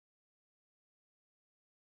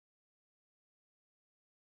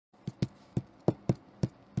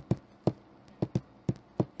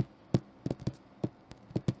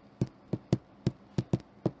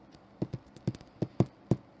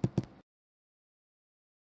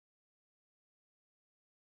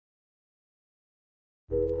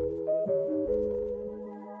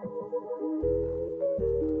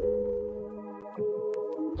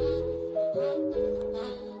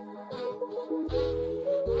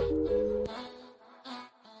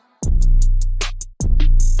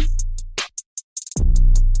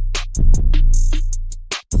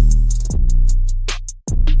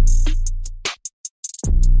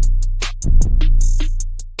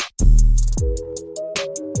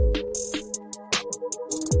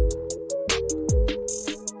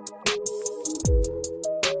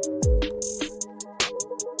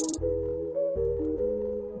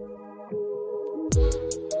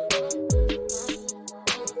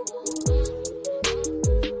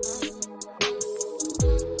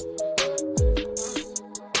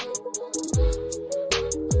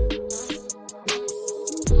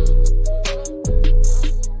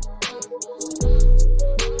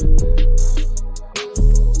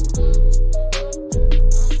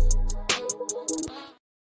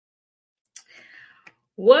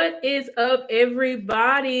What is up,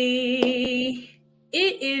 everybody?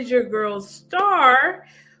 It is your girl Star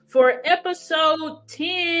for episode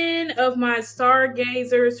 10 of my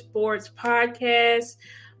Stargazers Sports podcast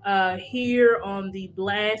here on the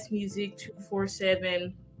Blast Music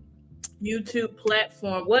 247 YouTube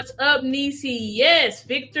platform. What's up, Nisi? Yes,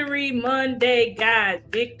 Victory Monday, guys.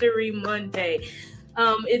 Victory Monday.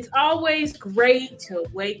 It's always great to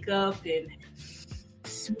wake up and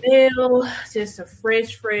smell just a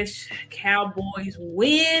fresh Cowboys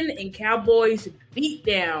win and Cowboys beat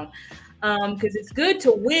down. Because it's good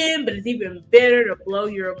to win, but it's even better to blow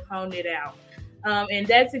your opponent out. And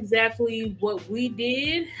that's exactly what we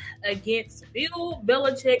did against Bill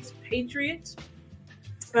Belichick's Patriots.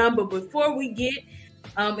 But before we get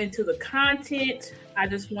into the content, I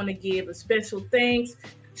just want to give a special thanks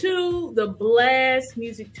to the Blast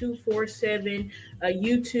Music 247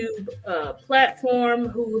 YouTube platform,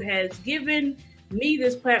 who has given me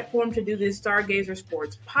this platform to do this Stargazer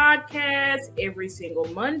Sports podcast every single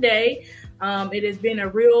Monday. It has been a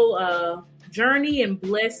real journey and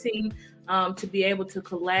blessing to be able to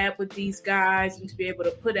collab with these guys and to be able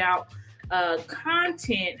to put out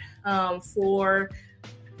content for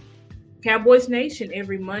Cowboys Nation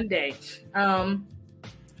every Monday.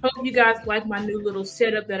 Hope you guys like my new little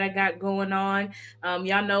setup that I got going on.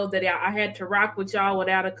 Y'all know that I had to rock with y'all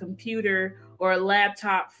without a computer or a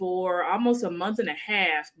laptop for almost a month and a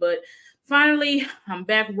half. But finally, I'm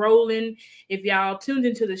back rolling. If y'all tuned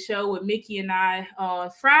into the show with Mickey and I on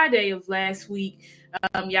Friday of last week,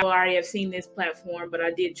 y'all already have seen this platform, but I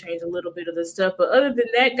did change a little bit of the stuff. But other than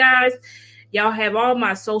that, guys, y'all have all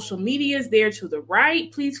my social medias there to the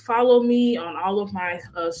right. Please follow me on all of my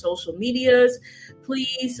social medias.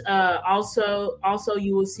 Please also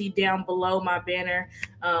you will see down below my banner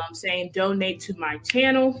saying donate to my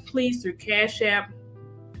channel. Please through Cash App,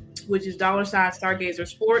 which is $Stargazer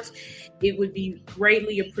Sports. It would be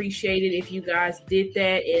greatly appreciated if you guys did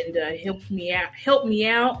that and help me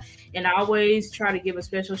out. And I always try to give a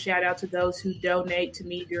special shout out to those who donate to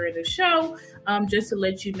me during the show, just to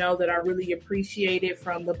let you know that I really appreciate it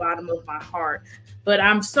from the bottom of my heart. But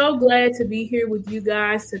I'm so glad to be here with you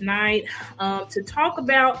guys tonight to talk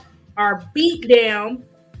about our beatdown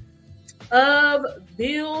of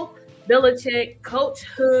Bill Belichick, Coach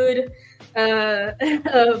Hood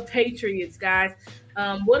of Patriots, guys.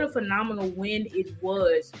 What a phenomenal win it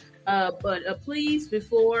was. But please,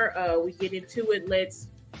 before we get into it,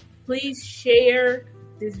 please share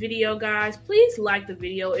this video, guys. Please like the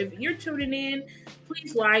video. If you're tuning in,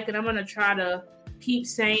 please like, and I'm going to try to keep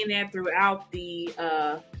saying that throughout the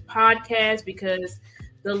podcast, because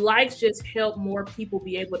the likes just help more people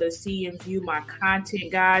be able to see and view my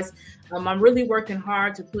content, guys. I'm really working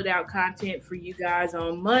hard to put out content for you guys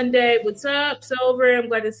on Monday. What's up, Silver? I'm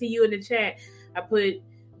glad to see you in the chat. I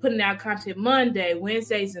putting out content Monday,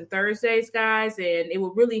 Wednesdays, and Thursdays, guys, and it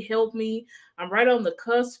will really help me. I'm right on the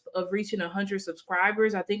cusp of reaching 100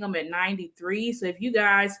 subscribers. I think I'm at 93. So if you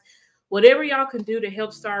guys, whatever y'all can do to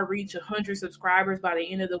help Star reach 100 subscribers by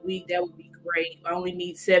the end of the week, that would be great. I only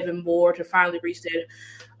need 7 more to finally reach that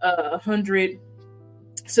 100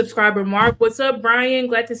 subscriber mark. What's up, Brian?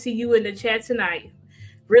 Glad to see you in the chat tonight.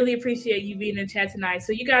 Really appreciate you being in the chat tonight.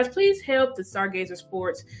 So you guys, please help the Stargazer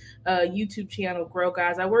Sports YouTube channel grow,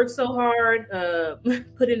 guys. I work so hard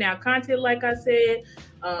putting out content, like I said,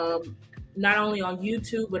 not only on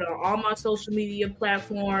YouTube, but on all my social media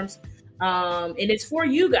platforms. And it's for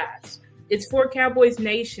you guys. It's for Cowboys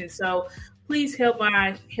Nation. So please help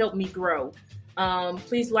me grow.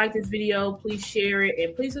 Please like this video. Please share it.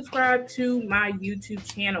 And please subscribe to my YouTube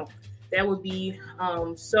channel. That would be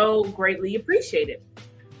so greatly appreciated.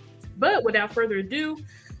 But without further ado,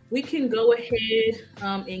 we can go ahead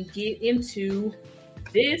and get into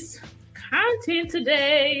this content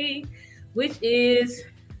today, which is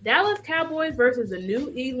Dallas Cowboys versus the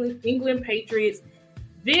New England Patriots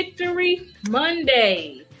Victory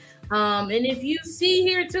Monday. And if you see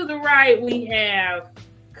here to the right, we have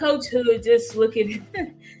Coach Hood just looking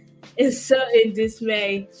in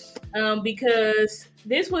dismay because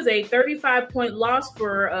this was a 35-point loss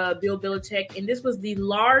for Bill Belichick, and this was the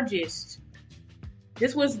largest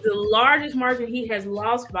margin he has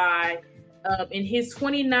lost by in his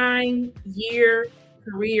 29-year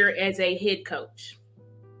career as a head coach.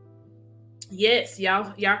 Yes,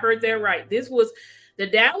 y'all heard that right. This was the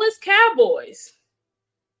Dallas Cowboys.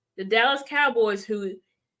 The Dallas Cowboys, who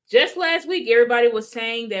just last week everybody was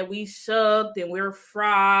saying that we sucked and we're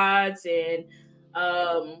frauds and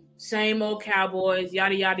same old Cowboys,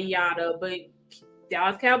 yada, yada, yada. But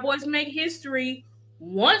Dallas Cowboys make history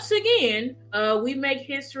once again. We make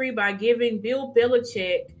history by giving Bill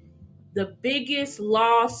Belichick the biggest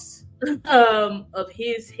loss of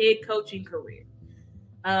his head coaching career.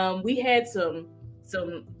 We had some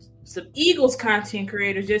Eagles content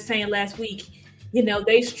creators just saying last week,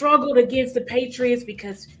 they struggled against the Patriots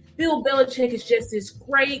because Bill Belichick is just this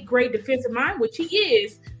great defensive mind, which he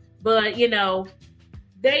is. But,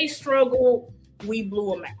 they struggled. We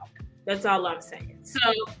blew them out. That's all I'm saying.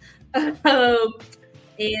 So,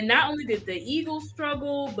 and not only did the Eagles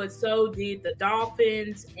struggle, but so did the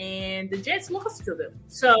Dolphins, and the Jets lost to them.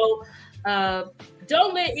 So,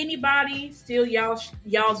 don't let anybody steal y'all's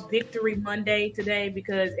victory Monday today,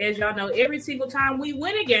 because as y'all know, every single time we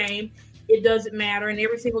win a game, it doesn't matter. And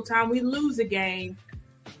every single time we lose a game,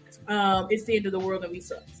 it's the end of the world and we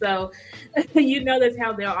suck. So, that's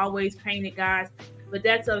how they're always painted, guys. But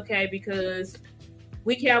that's okay, because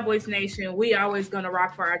we Cowboys Nation, we always going to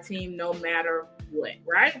rock for our team no matter what,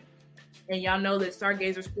 right? And y'all know that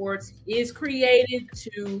Stargazer Sports is created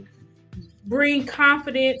to bring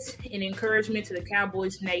confidence and encouragement to the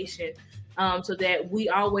Cowboys Nation, so that we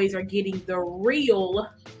always are getting the real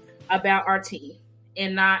about our team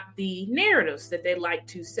and not the narratives that they like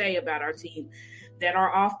to say about our team that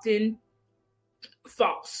are often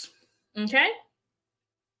false. Okay?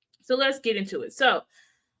 So let's get into it. So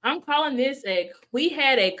I'm calling this we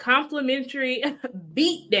had a complimentary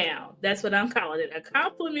beatdown. That's what I'm calling it. A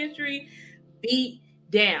complimentary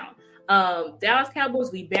beatdown. Dallas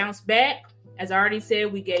Cowboys, we bounced back. As I already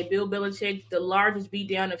said, we gave Bill Belichick the largest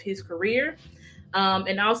beatdown of his career.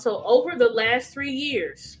 And also over the last 3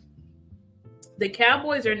 years, the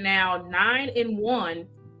Cowboys are now 9-1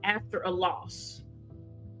 after a loss.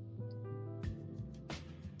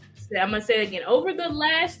 So I'm going to say it again. Over the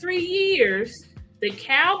last 3 years, the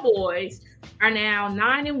Cowboys are now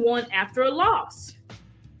 9-1 after a loss.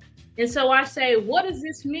 And so I say, what does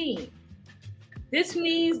this mean? This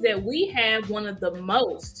means that we have one of the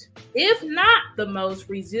most, if not the most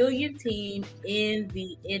resilient team in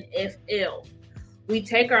the NFL. We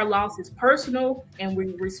take our losses personal and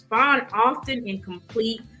we respond often in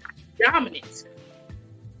complete dominance.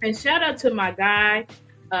 And shout out to my guy,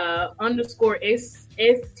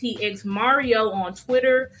 _STX Mario on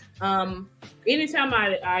Twitter. Anytime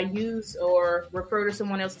I use or refer to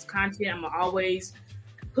someone else's content, I'm gonna always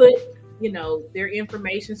put their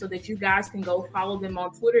information so that you guys can go follow them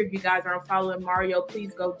on Twitter. If you guys aren't following Mario,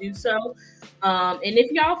 please go do so. And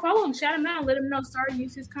if y'all follow him, shout him out and let him know Star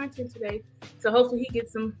used his content today. So hopefully he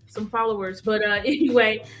gets some followers. But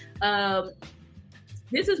anyway,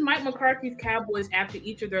 this is Mike McCarthy's Cowboys after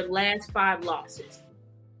each of their last 5 losses.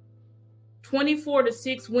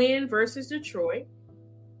 24-6 win versus Detroit.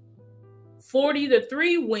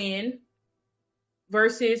 40-3 win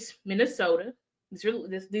versus Minnesota.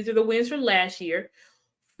 These are the wins from last year.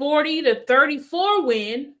 40-34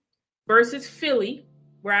 win versus Philly,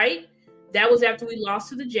 right? That was after we lost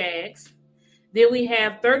to the Jags. Then we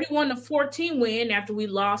have 31-14 win after we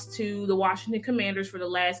lost to the Washington Commanders for the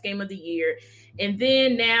last game of the year. And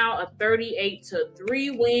then now a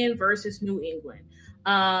 38-3 win versus New England.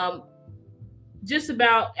 Just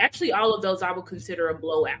about, actually all of those I would consider a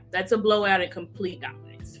blowout. That's a blowout in complete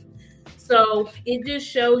dominance. So it just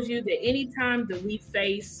shows you that anytime that we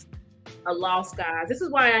face a loss, guys, this is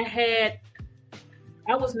why I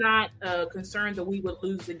was not concerned that we would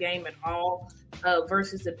lose the game at all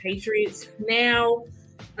versus the Patriots. Now,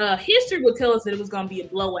 history will tell us that it was going to be a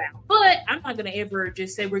blowout, but I'm not going to ever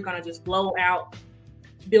just say we're going to just blow out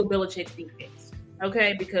Bill Belichick's defense,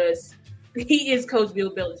 okay? Because he is Coach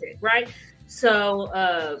Bill Belichick, right?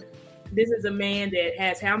 So this is a man that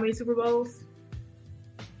has how many Super Bowls?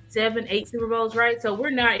 7, 8 Super Bowls, right? So we're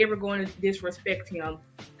not ever going to disrespect him.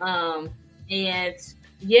 And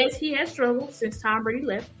yes, he has struggled since Tom Brady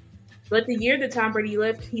left. But the year that Tom Brady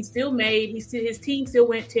left, his team still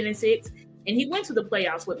went 10-6, and he went to the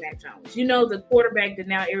playoffs with Mac Jones. The quarterback that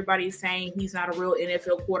now everybody is saying he's not a real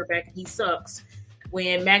NFL quarterback and he sucks.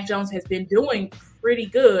 When Mac Jones has been doing pretty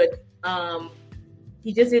good,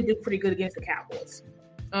 he just didn't do pretty good against the Cowboys.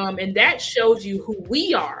 And that shows you who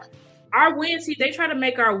we are. Our win, they try to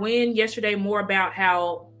make our win yesterday more about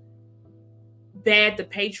how bad the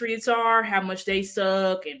Patriots are, how much they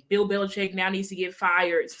suck, and Bill Belichick now needs to get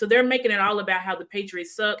fired. So they're making it all about how the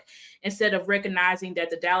Patriots suck instead of recognizing that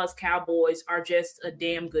the Dallas Cowboys are just a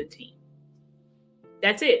damn good team.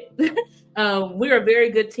 That's it. We're a very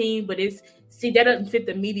good team, but that doesn't fit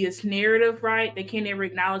the media's narrative, right? They can't ever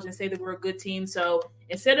acknowledge and say that we're a good team. So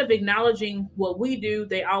instead of acknowledging what we do,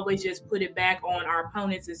 they always just put it back on our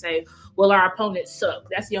opponents and say, well, our opponents suck.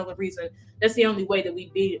 That's the only reason. That's the only way that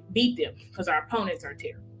we beat them, because our opponents are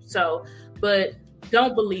terrible. So, but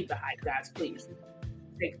don't believe the hype, guys, please.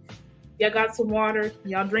 y'all got some water.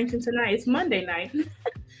 Y'all drinking tonight. It's Monday night.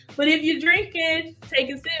 But if you're drinking,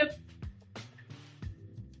 take a sip.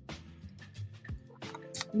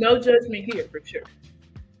 No judgment here, for sure.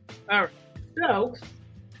 All right. So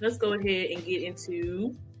let's go ahead and get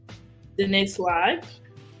into the next slide.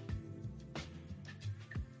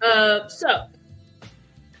 So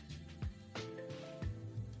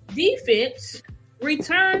defense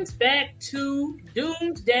returns back to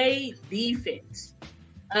doomsday defense.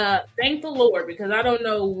 Thank the Lord, because I don't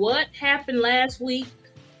know what happened last week.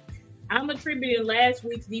 I'm attributing last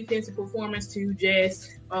week's defensive performance to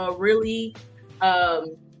just really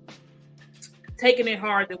taking it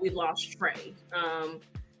hard that we lost Trey.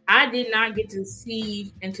 I did not get to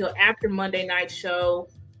see until after Monday night show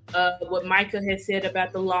what Micah had said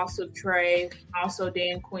about the loss of Trey, also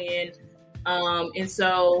Dan Quinn. And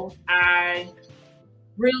so I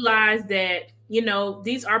realized that,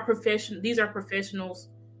 these are professionals,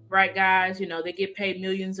 right, guys? They get paid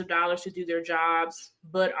millions of dollars to do their jobs,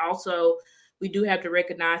 but also we do have to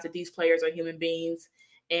recognize that these players are human beings.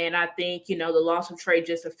 And I think, the loss of Trey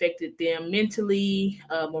just affected them mentally,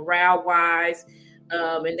 morale-wise,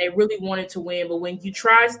 and they really wanted to win. But when you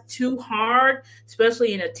try too hard,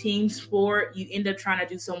 especially in a team sport, you end up trying to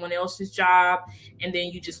do someone else's job, and then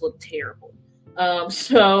you just look terrible.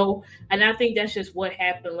 And I think that's just what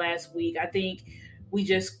happened last week. I think we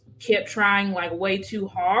just kept trying way too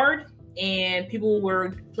hard, and people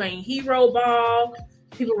were playing hero ball.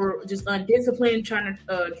 People were just undisciplined,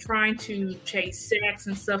 trying to chase sacks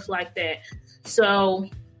and stuff like that. So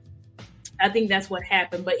I think that's what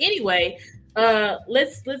happened. But anyway,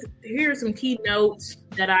 let's here are some key notes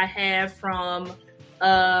that I have from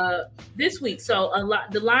this week. So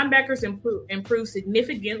the linebackers improved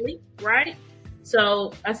significantly, right?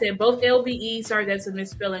 So I said both LVE, sorry, that's a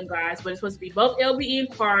misspelling, guys, but it's supposed to be both LVE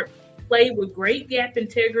and Clark played with great gap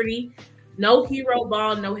integrity, no hero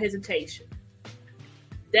ball, no hesitation.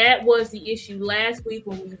 That was the issue last week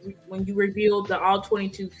when you revealed the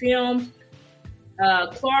all-22 film.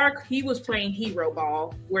 Clark, he was playing hero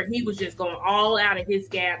ball, where he was just going all out of his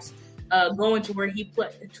gaps, going to where he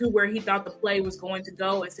thought the play was going to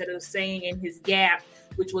go, instead of staying in his gap,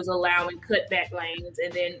 which was allowing cutback lanes.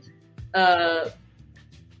 And then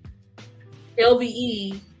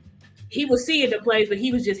LVE, he was seeing the plays, but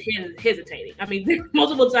he was just hesitating. I mean,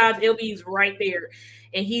 multiple times LVE's right there,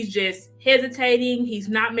 and he's just hesitating. He's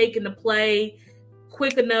not making the play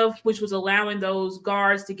quick enough, which was allowing those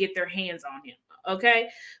guards to get their hands on him. Okay,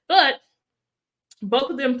 but both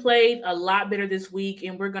of them played a lot better this week,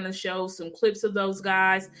 and we're going to show some clips of those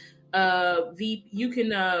guys. V, you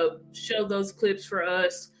can show those clips for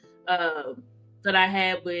us that I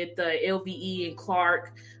had with LVE and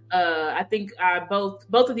Clark. I think both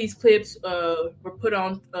of these clips were put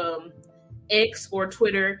on X or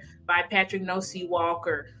Twitter by Patrick No-C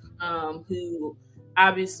Walker, who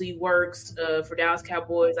obviously works for Dallas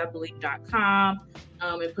Cowboys, I believe, .com,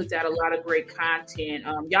 and puts out a lot of great content.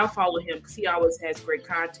 Y'all follow him because he always has great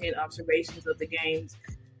content, observations of the games,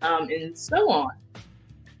 and so on.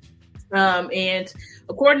 And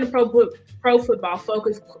according to Pro Football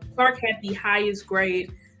Focus, Clark had the highest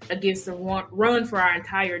grade against the run for our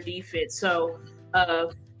entire defense. So,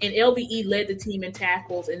 and LVE led the team in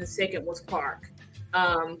tackles, and the second was Clark.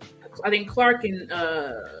 I think Clark and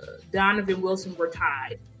Donovan Wilson were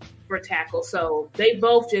tied for tackle. So they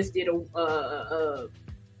both just did a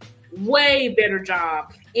way better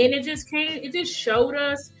job. And it just showed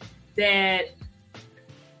us that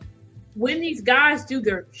when these guys do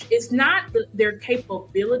it's not their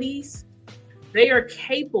capabilities. They are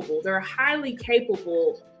capable. They're highly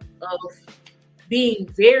capable of being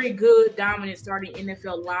very good, dominant, starting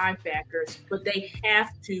NFL linebackers, but they have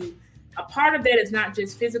to. A part of that is not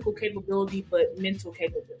just physical capability, but mental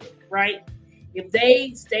capability, right? If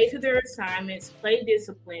they stay to their assignments, play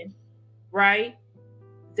discipline, right,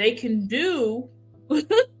 they can do what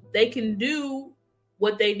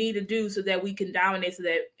they need to do so that we can dominate,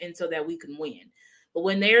 so that we can win. But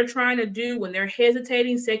when they're when they're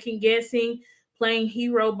hesitating, second guessing, playing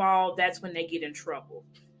hero ball, that's when they get in trouble.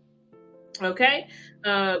 Okay,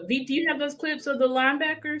 V, do you have those clips of the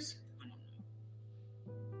linebackers?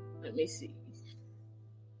 Let me see.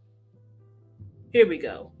 Here we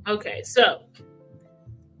go. Okay, so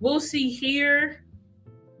we'll see here.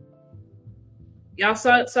 Y'all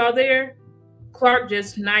saw there? Clark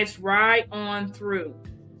just knifes right on through.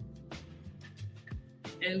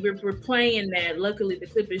 And we're playing that. Luckily, the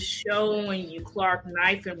clip is showing you Clark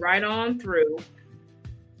knifing right on through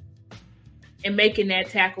and making that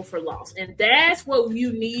tackle for loss. And that's what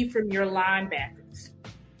you need from your linebackers.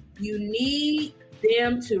 You need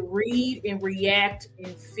them to read and react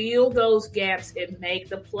and fill those gaps and make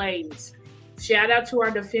the plays. Shout out to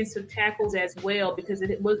our defensive tackles as well, because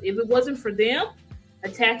if it wasn't for them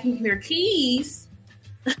attacking their keys,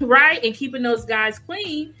 right, and keeping those guys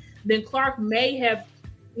clean, then Clark may have,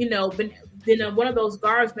 one of those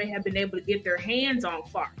guards may have been able to get their hands on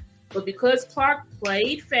Clark. But because Clark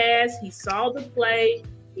played fast, he saw the play,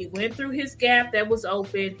 he went through his gap that was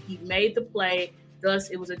open, he made the play,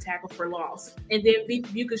 thus it was a tackle for loss. And then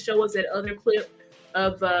you could show us that other clip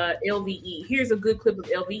of LVE. Here's a good clip of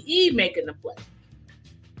LVE making the play.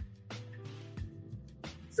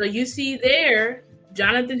 So you see there,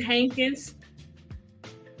 Jonathan Hankins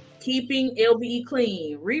keeping LVE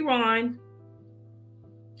clean. Rewind.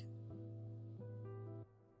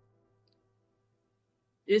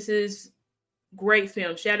 This is great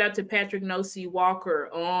film. Shout out to Patrick Nosey Walker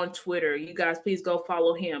on Twitter. You guys, please go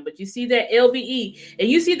follow him. But you see that LVE, and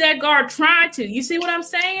you see that guard trying to. You see what I'm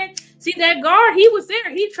saying? See that guard? He was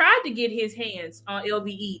there. He tried to get his hands on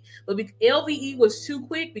LVE, but LVE was too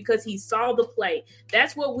quick because he saw the play.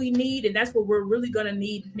 That's what we need, and that's what we're really going to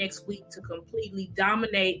need next week to completely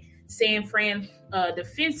dominate San Fran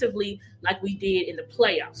defensively like we did in the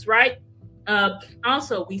playoffs, right?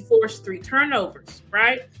 Also, we forced 3 turnovers,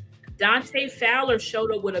 right? Dante Fowler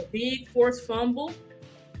showed up with a big forced fumble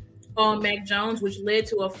on Mac Jones, which led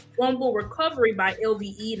to a fumble recovery by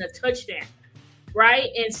LVE and a touchdown, right?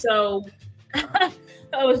 And so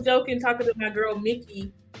I was joking, talking to my girl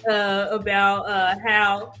Mickey about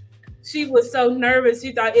how she was so nervous.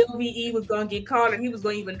 She thought LVE was going to get caught and he was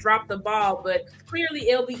going to even drop the ball. But clearly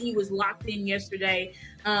LVE was locked in yesterday.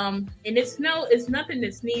 And it's nothing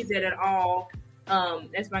that sneezes at all.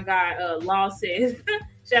 As my guy Law says.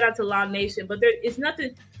 Shout out to Law Nation. But it's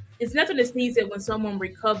nothing to sneeze at when someone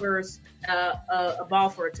recovers a ball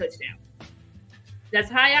for a touchdown. That's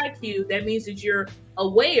high IQ. That means that you're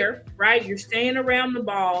aware, right? You're staying around the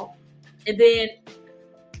ball, and then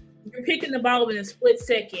you're picking the ball in a split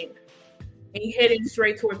second and you're heading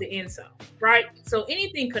straight toward the end zone, right? So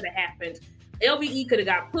anything could have happened. LVE could have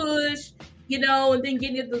got pushed, and then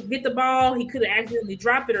get the ball. He could have accidentally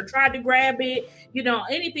dropped it or tried to grab it.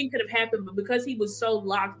 Anything could have happened, but because he was so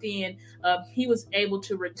locked in, he was able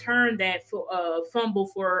to return that fumble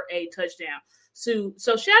for a touchdown. So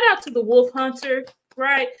shout out to the Wolf Hunter,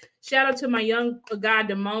 right? Shout out to my young guy,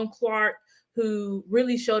 Damone Clark, who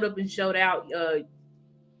really showed up and showed out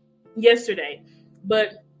yesterday.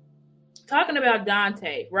 But talking about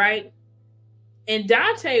Dante, right? And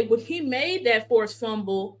Dante, when he made that forced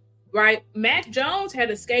fumble, right, Mac Jones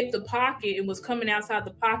had escaped the pocket and was coming outside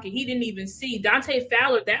the pocket. He didn't even see Dante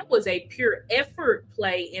Fowler. That was a pure effort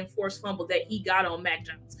play in forced fumble that he got on Mac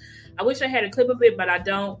Jones. I wish I had a clip of it, but I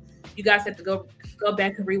don't. You guys have to go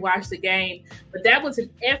back and rewatch the game. But that was an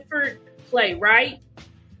effort play, right?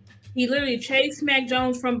 He literally chased Mac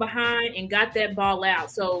Jones from behind and got that ball out.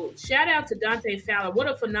 So shout out to Dante Fowler. What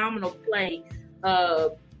a phenomenal play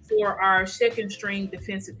for our second string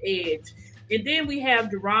defensive edge. And then we have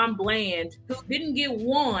Deron Bland, who didn't get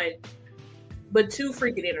one, but 2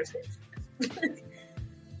 freaking interceptions.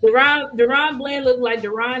 Deron Bland looked like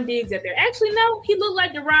Deron Diggs out there. Actually, no, he looked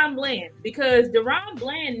like Deron Bland because Deron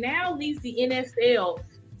Bland now leads the NFL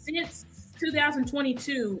since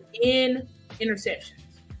 2022 in interceptions.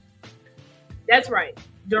 That's right.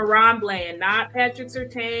 Deron Bland, not Patrick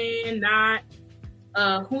Surtain, not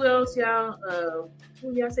who else, y'all?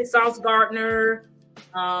 Who y'all say? Sauce Gardner.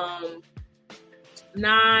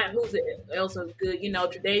 Not who's else is good,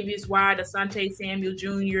 Tre'Davious White, Asante Samuel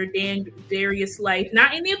Jr., Darius Slade.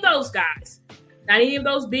 Not any of those guys. Not any of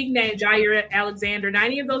those big names, Jair Alexander, not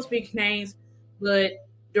any of those big names, but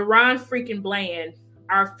Deron freaking Bland,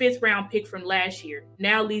 our 5th round pick from last year,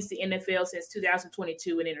 now leads the NFL since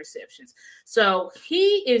 2022 in interceptions. So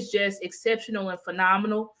he is just exceptional and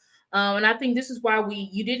phenomenal. And I think this is why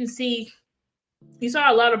you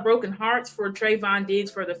saw a lot of broken hearts for Trayvon Diggs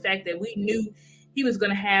for the fact that we knew he was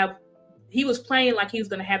playing like he was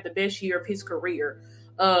going to have the best year of his career,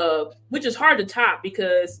 which is hard to top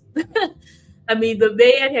because, I mean, the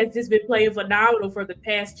man has just been playing phenomenal for the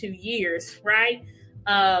past 2 years, right?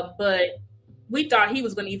 But we thought he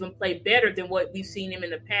was going to even play better than what we've seen him in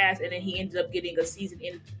the past, and then he ended up getting a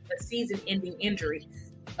season-ending injury.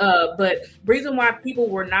 But reason why people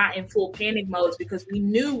were not in full panic mode is because we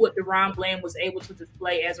knew what Deron Bland was able to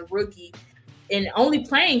display as a rookie and only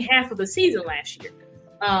playing half of the season last year.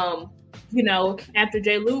 After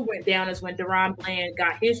J. Lou went down is when Deron Bland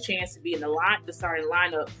got his chance to be in the starting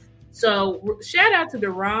lineup. So shout out to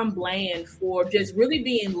Deron Bland for just really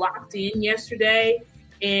being locked in yesterday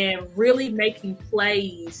and really making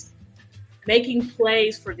plays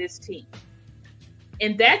for this team.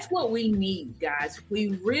 And that's what we need, guys.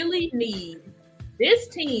 We really need this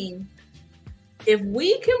team. If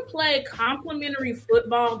we can play complementary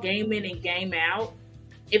football game in and game out,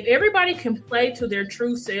 if everybody can play to their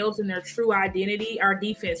true selves and their true identity, our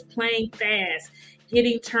defense playing fast,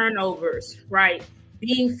 getting turnovers, right,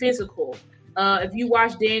 being physical. If you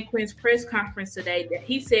watch Dan Quinn's press conference today, that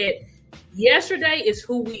he said, yesterday is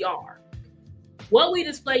who we are. What we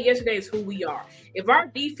displayed yesterday is who we are. If our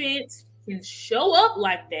defense can show up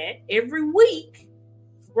like that every week,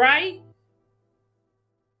 right,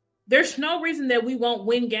 there's no reason that we won't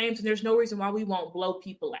win games, and there's no reason why we won't blow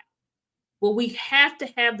people out. Well, we have to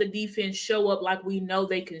have the defense show up like we know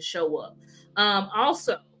they can show up.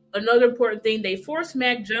 Also, another important thing, they forced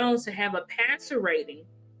Mac Jones to have a passer rating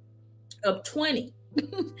of 20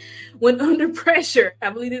 when under pressure. I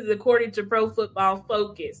believe this is according to Pro Football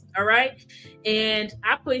Focus. All right. And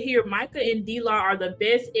I put here, Micah and D-Law are the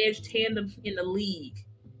best edge tandem in the league.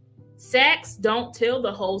 Sacks don't tell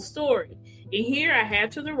the whole story. And here I have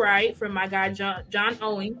to the right from my guy, John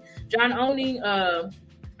Owning. John Owning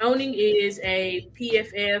is a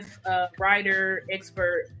PFF writer,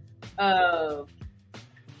 expert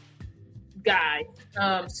guy.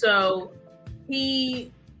 So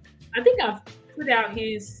I think I've put out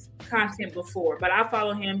his content before, but I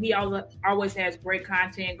follow him. He always has great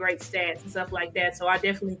content, great stats and stuff like that. So I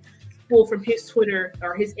definitely pull from his Twitter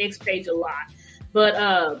or his X page a lot.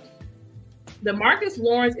 But DeMarcus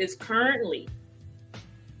Lawrence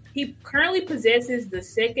he currently possesses the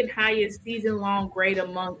second highest season-long grade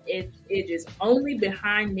among edges, only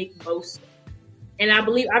behind Nick Bosa. And I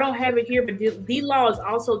believe, I don't have it here, but D-Law is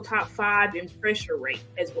also top 5 in pressure rate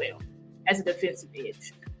as well as a defensive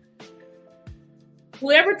edge.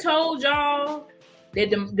 Whoever told y'all that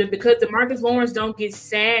because DeMarcus Lawrence don't get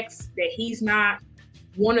sacks, that he's not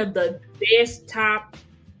one of the best top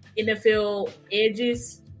NFL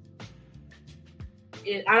edges,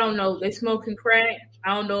 I don't know. They smoking crack.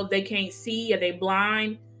 I don't know if they can't see or they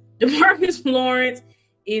blind. DeMarcus Lawrence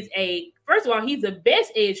is first of all, he's the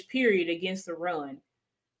best edge period against the run.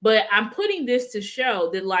 But I'm putting this to show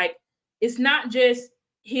that, like, it's not just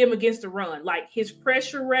him against the run. Like, his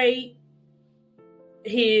pressure rate,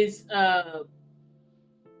 his pass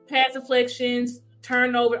deflections,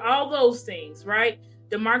 turnover, all those things, right?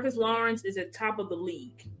 DeMarcus Lawrence is at top of the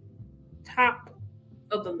league. Top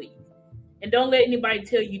of the league. And don't let anybody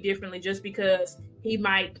tell you differently just because he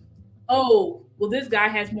might, this guy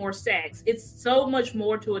has more sacks. It's so much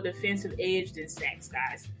more to a defensive edge than sacks,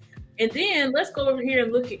 guys. And then let's go over here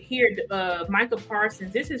and look at here, Micah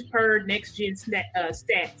Parsons. This is per Next Gen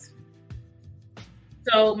Stats.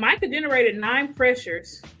 So Micah generated 9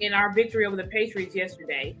 pressures in our victory over the Patriots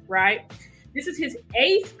yesterday, right? This is his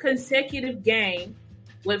 8th consecutive game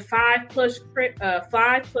with 5 plus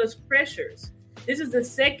pressures. This is the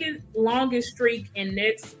second longest streak in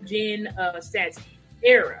Next Gen Stats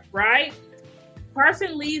era, right?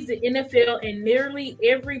 Carson leads the NFL in nearly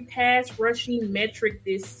every pass rushing metric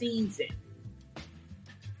this season,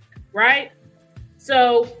 right?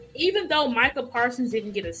 So even though Micah Parsons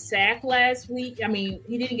didn't get a sack last week,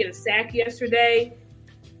 he didn't get a sack yesterday,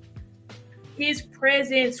 his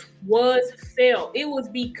presence was felt. It was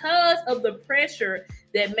because of the pressure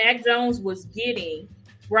that Mac Jones was getting,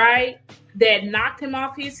 right, that knocked him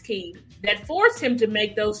off his key, that forced him to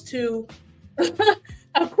make those 2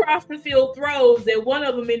 across the field throws, that one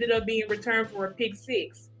of them ended up being returned for a pick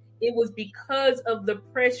 6. It was because of the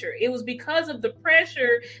pressure. It was because of the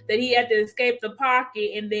pressure that he had to escape the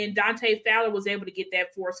pocket, and then Dante Fowler was able to get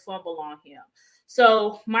that forced fumble on him.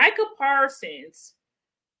 So Micah Parsons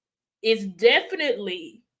is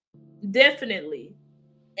definitely,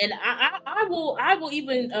 and I will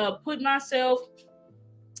even put myself,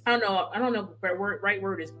 I don't know if the right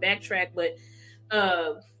word is backtrack, but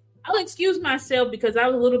I'll excuse myself because I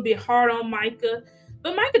was a little bit hard on Micah.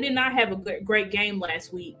 But Micah did not have a great game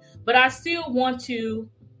last week. But I still want to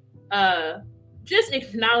just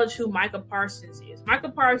acknowledge who Micah Parsons is. Micah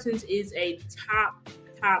Parsons is a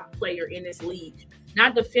top player in this league.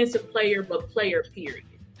 Not defensive player, but player, period.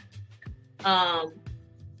 And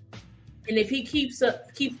if he keeps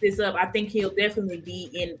this up, I think he'll definitely be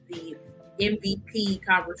in the MVP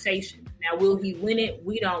conversation. Now, will he win it?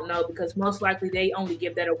 We don't know, because most likely they only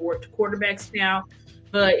give that award to quarterbacks now.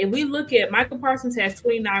 But if we look at Micah Parsons has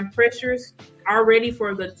 29 pressures already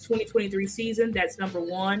for the 2023 season. That's number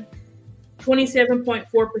 1.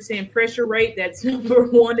 27.4% pressure rate. That's number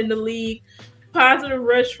 1 in the league. Positive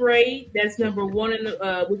rush rate. That's number 1 in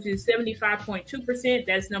the, which is 75.2%.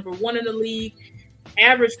 That's number 1 in the league.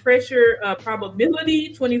 Average pressure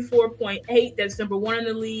probability, 24.8. That's number one in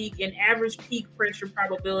the league. And average peak pressure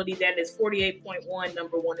probability, that is 48.1,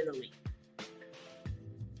 number one in the league.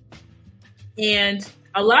 And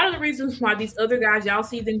a lot of the reasons why these other guys, y'all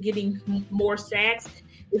see them getting more sacks,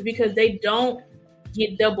 is because they don't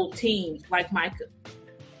get double teamed like Micah.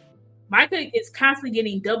 Micah is constantly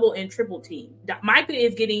getting double and triple teamed. Micah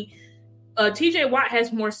is getting TJ Watt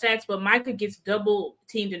has more sacks, but Micah gets double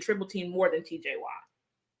teamed and triple teamed more than TJ Watt.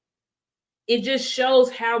 It just shows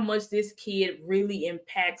how much this kid really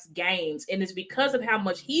impacts games. And it's because of how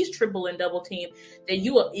much he's triple and double teamed that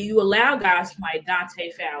you allow guys like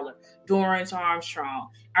Dante Fowler, Dorrance Armstrong,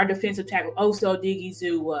 our defensive tackle, Oso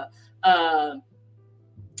Digizua,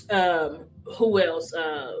 who else?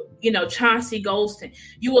 Chauncey Golston.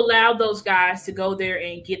 You allow those guys to go there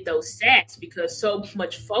and get those sacks because so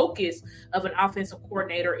much focus of an offensive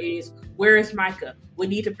coordinator is, where is Micah? We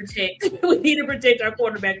need to protect our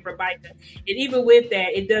quarterback from Micah. And even with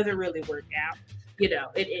that, it doesn't really work out.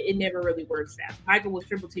 It never really works out. Micah was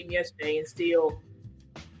triple teamed yesterday and still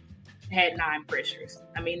had 9 pressures.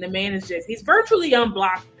 I mean, the man is he's virtually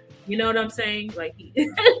unblocked. You know what I'm saying? Like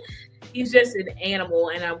he's just an animal,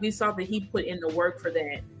 and we saw that he put in the work for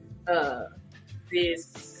that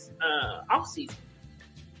this offseason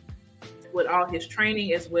with all his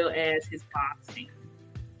training as well as his boxing.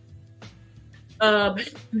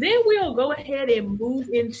 Then we'll go ahead and move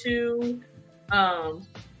into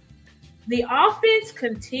the offense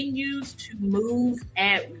continues to move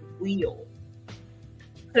at will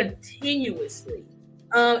continuously.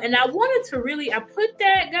 And I wanted to I put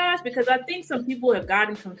that, guys, because I think some people have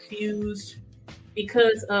gotten confused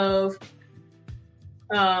because of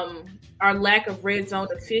our lack of red zone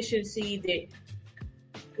efficiency. That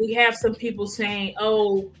we have some people saying,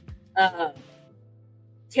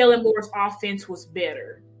 Kellen Moore's offense was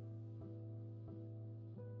better.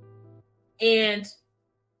 And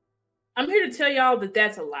I'm here to tell y'all that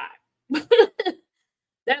that's a lie.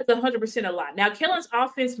 That's 100% a lie. Now, Kellen's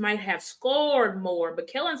offense might have scored more, but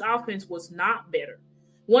Kellen's offense was not better.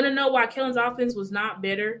 Want to know why Kellen's offense was not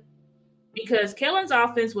better? Because Kellen's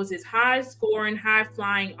offense was his high-scoring,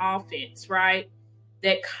 high-flying offense, right?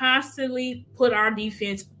 That constantly put our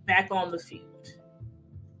defense back on the field.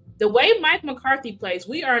 The way Mike McCarthy plays,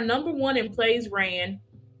 we are number one in plays ran.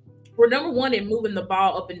 We're number one in moving the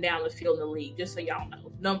ball up and down the field in the league, just so y'all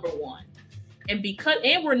know. Number one. And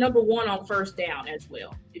we're number one on first down as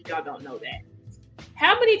well, if y'all don't know that.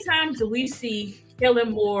 How many times do we see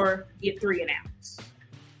Kellen Moore get 3 and outs?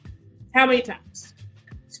 How many times?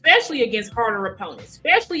 Especially against harder opponents,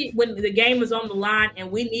 especially when the game is on the line and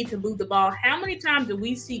we need to move the ball. How many times do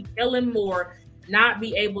we see Kellen Moore not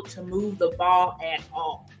be able to move the ball at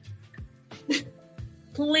all?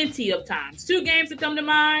 Plenty of times. 2 games that come to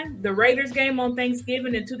mind: the Raiders game on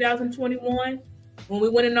Thanksgiving in 2021. When we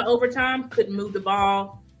went into overtime, couldn't move the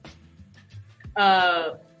ball.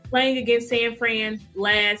 Playing against San Fran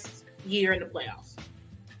last year in the playoffs.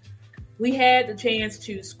 We had the chance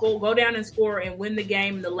to go down and score and win the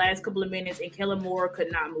game in the last couple of minutes, and Kellen Moore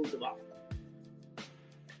could not move the ball.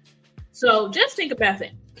 So just think about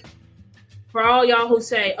that. For all y'all who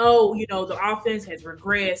say, the offense has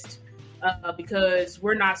regressed because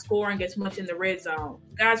we're not scoring as much in the red zone.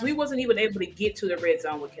 Guys, we wasn't even able to get to the red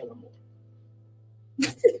zone with Kellen Moore.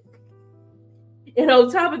 And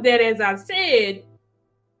on top of that, as I said,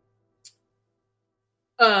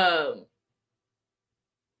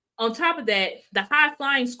 on top of that, the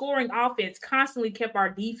high-flying scoring offense constantly kept our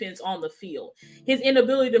defense on the field. His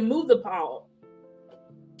inability to move the ball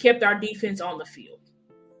kept our defense on the field.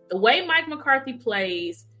 The way Mike McCarthy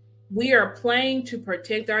plays, we are playing to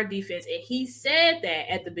protect our defense. And he said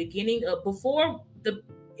that at the beginning of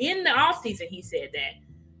in the offseason, he said that.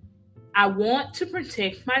 I want to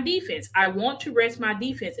protect my defense. I want to rest my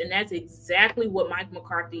defense. And that's exactly what Mike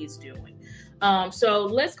McCarthy is doing. So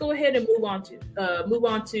let's go ahead and move on to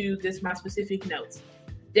my specific notes.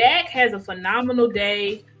 Dak has a phenomenal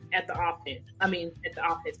day at the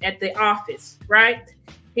office, right?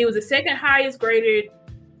 He was the second highest graded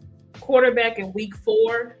quarterback in week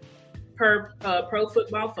 4 per Pro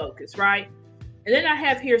Football Focus, right? And then I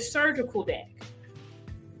have here surgical Dak.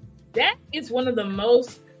 Dak is one of the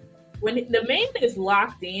most, when the man is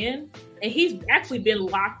locked in, and he's actually been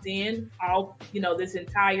locked in all, this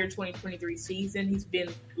entire 2023 season. He's been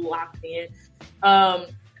locked in.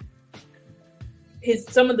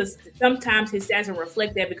 Sometimes his stats don't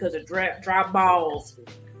reflect that because of drop balls,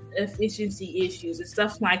 efficiency issues, and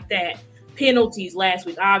stuff like that. Penalties last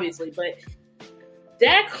week, obviously, but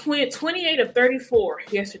Dak went 28 of 34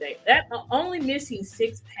 yesterday. That only missing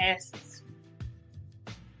 6 passes.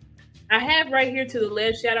 I have right here to the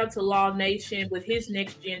left, shout out to Law Nation with his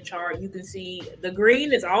next gen chart. You can see the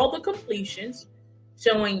green is all the completions,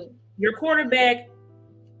 showing your quarterback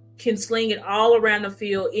can sling it all around the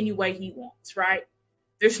field any way he wants, right?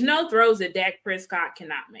 There's no throws that Dak Prescott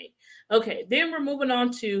cannot make. Okay, then we're moving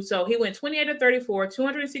on to, so he went 28 of 34,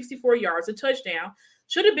 264 yards, a touchdown.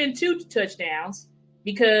 Should have been 2 touchdowns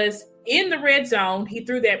because in the red zone, he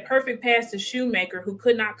threw that perfect pass to Shoemaker who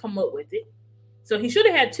could not come up with it. So he should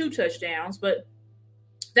have had 2 touchdowns, but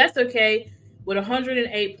that's okay with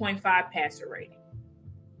 108.5 passer rating.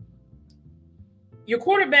 Your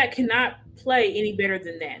quarterback cannot play any better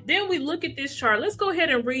than that. Then we look at this chart. Let's go ahead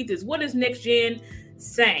and read this. What is next gen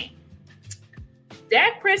saying?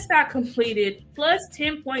 Dak Prescott completed plus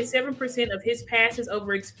 10.7% of his passes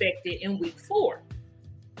over expected in week 4.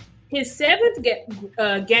 His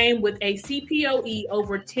 7th game with a CPOE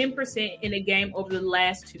over 10% in a game over the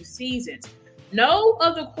last 2 seasons. No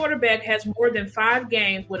other quarterback has more than 5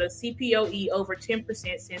 games with a CPOE over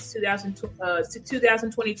 10% since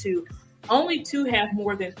 2022. Only 2 have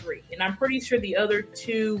more than 3. And I'm pretty sure the other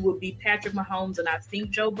 2 would be Patrick Mahomes and I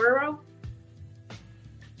think Joe Burrow.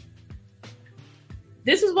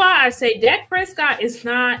 This is why I say Dak Prescott is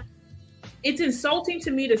not – it's insulting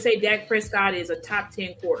to me to say Dak Prescott is a top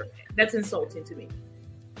 10 quarterback. That's insulting to me.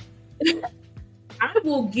 I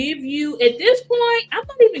will give you – at this point, I'm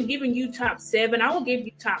not even giving you top 7. I will give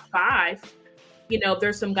you top 5. You know,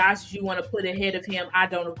 there's some guys that you want to put ahead of him. I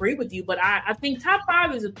don't agree with you, but I think top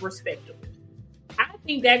 5 is respectable. I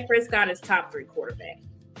think Dak Prescott is top 3 quarterback.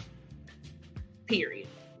 Period.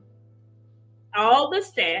 All the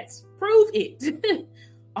stats prove it.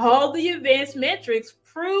 All the advanced metrics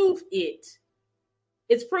prove it.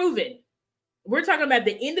 It's proven. We're talking about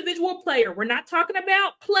the individual player. We're not talking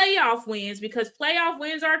about playoff wins because playoff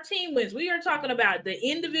wins are team wins. We are talking about the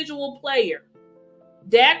individual player.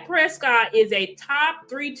 Dak Prescott is a top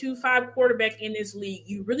 3 to 5 quarterback in this league.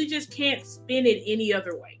 You really just can't spin it any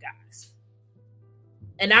other way, guys.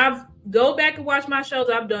 And go back and watch my shows.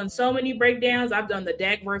 I've done so many breakdowns. I've done the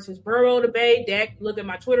Dak versus Burrow debate. Dak, look at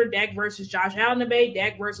my Twitter. Dak versus Josh Allen debate.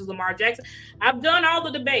 Dak versus Lamar Jackson. I've done all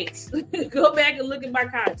the debates. Go back and look at my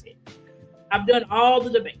content. I've done all the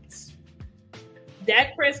debates.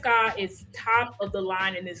 Dak Prescott is top of the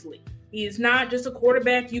line in this league. He is not just a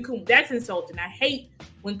quarterback. That's insulting. I hate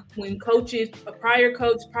when coaches, a prior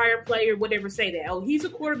coach, prior player, whatever say that. Oh, he's a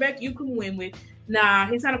quarterback you can win with. Nah,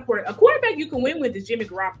 he's not a quarterback. A quarterback you can win with is Jimmy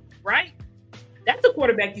Garoppolo, right? That's a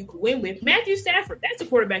quarterback you can win with. Matthew Stafford, that's a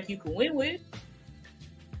quarterback you can win with.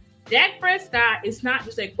 Dak Prescott is not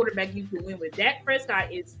just a quarterback you can win with. Dak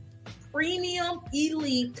Prescott is premium,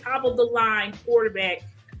 elite, top of the line quarterback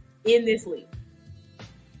in this league.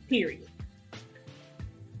 Period.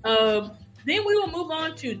 Then we will move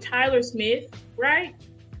on to Tyler Smith, right?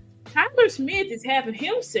 Tyler Smith is having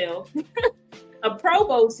himself a Pro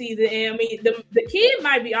Bowl season. And I mean, the kid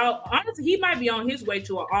might be honestly, he might be on his way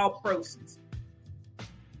to an all-pro season.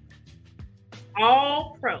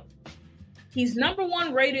 All-pro. He's number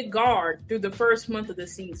 1 rated guard through the first month of the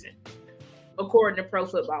season, according to Pro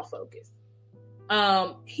Football Focus.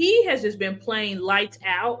 He has just been playing lights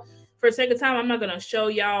out. For the sake of time, I'm not going to show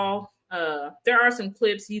y'all. There are some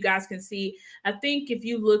clips you guys can see. I think if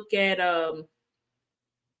you look at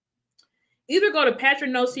either go to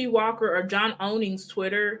Patrick No.C. Walker or John Owning's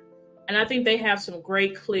Twitter, and I think they have some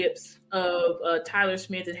great clips of Tyler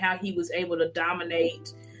Smith and how he was able to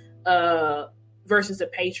dominate versus the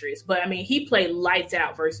Patriots. But, I mean, he played lights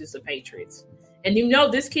out versus the Patriots. And you know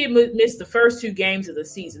this kid missed the first 2 games of the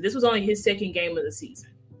season. This was only his 2nd game of the season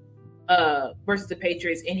versus the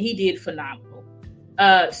Patriots, and he did phenomenal.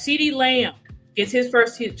 CeeDee Lamb gets his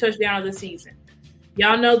first touchdown of the season.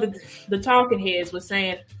 Y'all know the talking heads was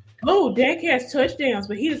saying, oh, Dak has touchdowns,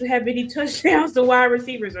 but he doesn't have any touchdowns to wide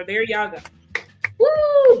receivers. Or there y'all go.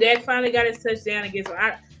 Woo! Dak finally got his touchdown against.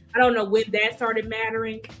 I don't know when that started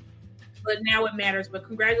mattering, but now it matters. But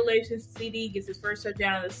congratulations, CD gets his first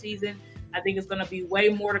touchdown of the season. I think it's going to be way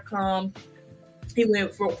more to come. He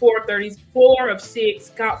went for 4 of 6,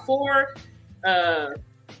 got 4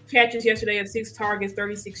 catches yesterday of 6 targets,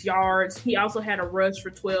 36 yards. He also had a rush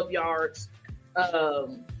for 12 yards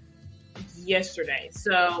yesterday.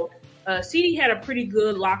 So CD had a pretty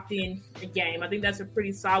good locked-in game. I think that's a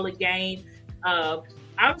pretty solid game.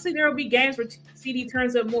 Obviously, there will be games where CD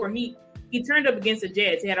turns up more. He turned up against the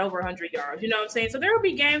Jets. He had over 100 yards. You know what I'm saying? So there will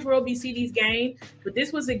be games where it'll be CD's game, but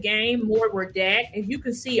this was a game more where Dak, and you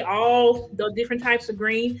can see all the different types of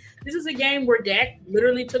green. This is a game where Dak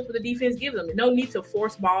literally took what the defense gives them. No need to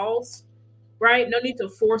force balls, right? No need to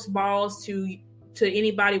force balls to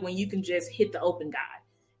anybody when you can just hit the open guy.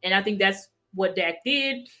 And I think that's what Dak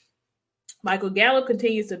did. Michael Gallup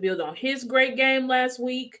continues to build on his great game last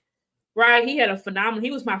week, right? He had a phenomenal,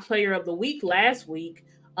 he was my player of the week last week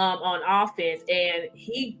on offense, and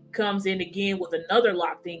he comes in again with another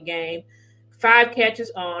locked-in game. 5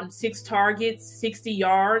 catches on 6 targets, 60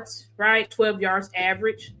 yards, right? 12 yards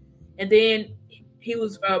average. And then he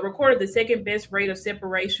was recorded the second best rate of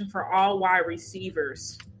separation for all wide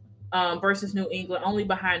receivers versus New England, only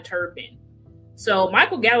behind Turpin. So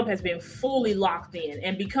Michael Gallup has been fully locked in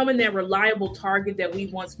and becoming that reliable target that we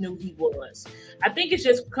once knew he was. I think it's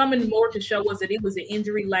just coming more to show us that it was an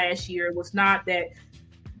injury last year. It was not that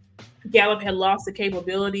Gallup had lost the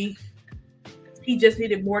capability. He just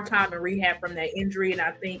needed more time in rehab from that injury. And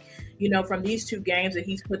I think, from these 2 games that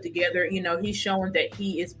he's put together, he's showing that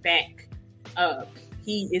he is back.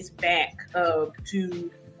 He is back to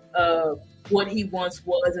what he once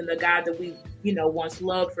was and the guy that we, once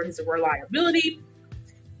loved for his reliability.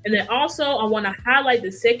 And then also I want to highlight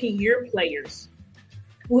the second-year players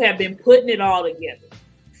who have been putting it all together.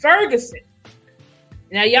 Ferguson.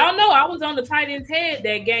 Now, y'all know I was on the tight end's head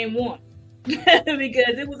that game 1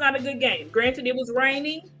 because it was not a good game. Granted, it was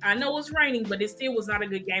raining. I know it was raining, but it still was not a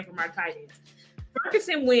good game for my tight ends.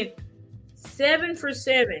 Ferguson went 7 for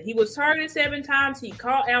 7. He was targeted 7 times. He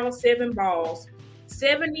caught out 7 balls,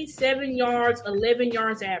 77 yards, 11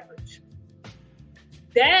 yards average.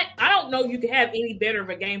 That, I don't know you could have any better of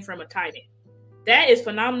a game from a tight end. That is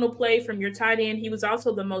phenomenal play from your tight end. He was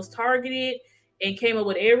also the most targeted and came up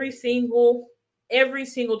with every single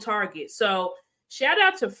target. So shout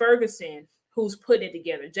out to Ferguson, who's putting it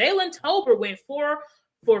together. Jalen Tolbert went 4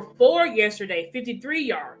 for 4 yesterday, 53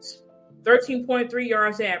 yards, 13.3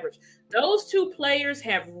 yards average. Those 2 players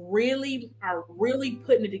are really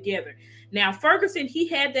putting it together. Now, Ferguson, he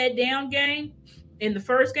had that down game in the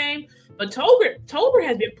first game, but Tolbert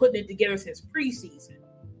has been putting it together since preseason.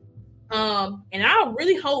 And I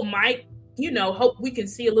really hope Mike, hope we can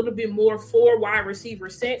see a little bit more 4 wide receiver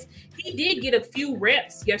sets. He did get a few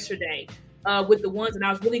reps yesterday with the ones, and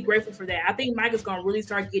I was really grateful for that. I think Mike is going to really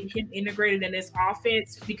start getting him integrated in this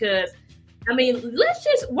offense because, let's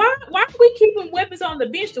just, why are we keeping weapons on the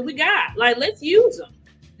bench that we got? Like, let's use them.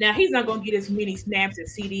 Now, he's not going to get as many snaps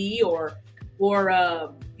as CD or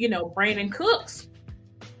Brandon Cooks,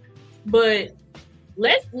 but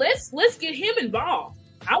let's get him involved.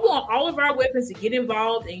 I want all of our weapons to get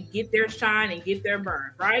involved and get their shine and get their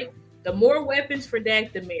burn, right? The more weapons for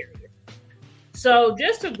Dak, the merrier. So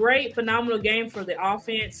just a great, phenomenal game for the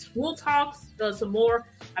offense. We'll talk some more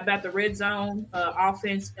about the red zone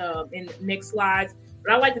offense in the next slides.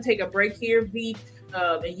 But I'd like to take a break here, V,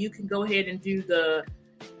 and you can go ahead and do the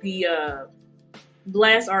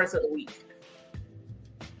Blast Artist of the Week.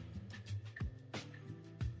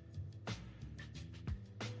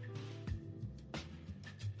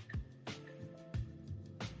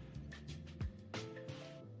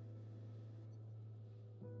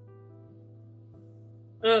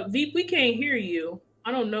 Veep, we can't hear you.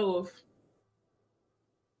 I don't know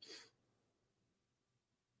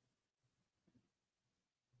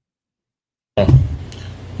if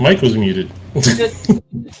Mike was muted.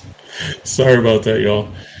 Sorry about that, y'all.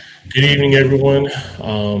 Good evening, everyone.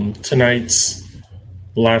 Tonight's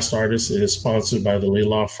Blast Artist is sponsored by the Lee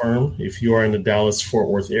Law Firm. If you are in the Dallas-Fort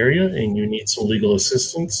Worth area and you need some legal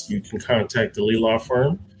assistance, you can contact the Lee Law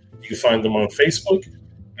Firm. You can find them on Facebook,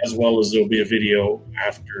 as well as there'll be a video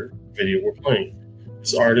after the video we're playing.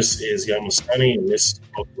 This artist is Yamasani, and this is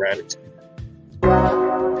called Gratitude.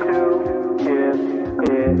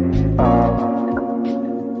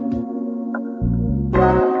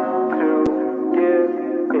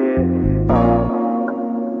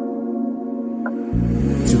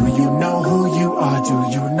 Do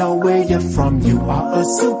you know where you're from? You are a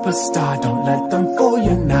superstar, don't let them fool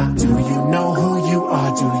you now. Do you know who you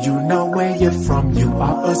are? Do you know where you're from? You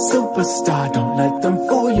are a superstar, don't let them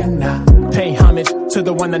fool you now. Pay homage to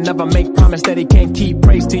the one that never make promise that he can't keep.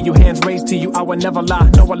 Praise to you, hands raised to you, I would never lie,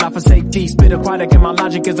 no I lie for safety. Spit aquatic and my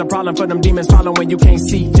logic is a problem for them demons following you can't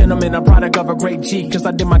see. Gentlemen, a product of a great G, cause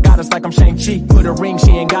I did my goddess like I'm Shang-Chi. Put a ring,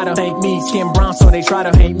 she ain't gotta thank me. Skin brown so they try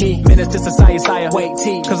to hate me. Menace to society, sire, wait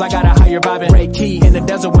T, cause I got a higher vibe and break key. In the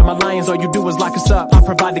desert with my lions, all you do is lock us up, I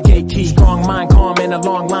provide the gate key. Strong mind, calm in a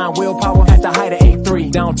long line, willpower at the height of 8-3.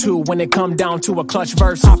 Down 2, when it come down to a clutch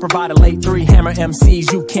verse, I provide a late 3. Hammer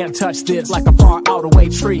MCs, you can't touch this, like a far out away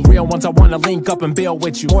tree. Real ones I wanna link up and build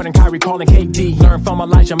with you. Gordon, Kyrie, calling KD. Learn from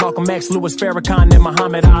Elijah, Malcolm X, Louis Farrakhan, and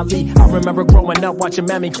Muhammad Ali. I remember growing up watching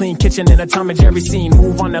Mammy clean kitchen in a Tom and Jerry scene.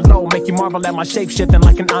 Move on the low, make you marvel at my shape shifting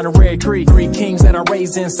like an honorary tree. 3 kings that are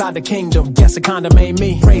raised inside the kingdom. Guess a kinda made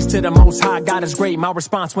me. Praise to the Most High, God is great. My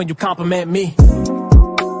response when you compliment me.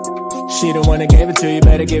 She the one that gave it to you,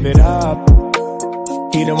 better give it up.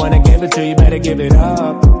 He the one that gave it to you, better give it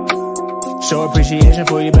up. Show appreciation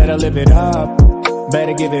for you, better live it up.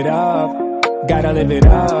 Better give it up, gotta live it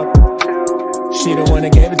up. She the one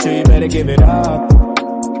that gave it to you, better give it up.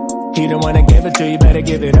 He the one that gave it to you, better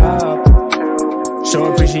give it up.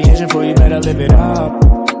 Show appreciation for you, better live it up.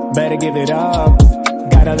 Better give it up,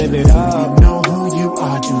 gotta live it up. Do you know who you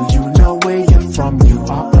are? Do you know where you're from? You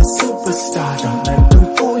are a superstar, don't let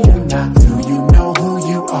them fool you now. Do you know who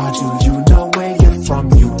you are? Do you know where you're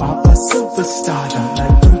from? You are a superstar, don't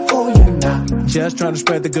let them fool you now. Just trying to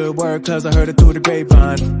spread the good word, cause I heard it through the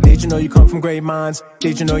grapevine. Did you know you come from great minds?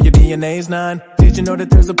 Did you know your DNA's 9? Did you know that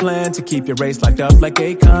there's a plan to keep your race locked up like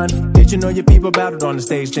Akon? Did you know your people battled on the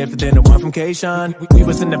stage different than the one from K-Shine? We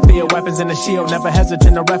was in the field, weapons in the shield, never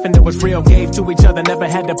hesitant to ref, and it was real. Gave to each other, never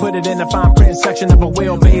had to put it in a fine print section of a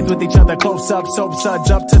wheel. Bathed with each other, close up, soap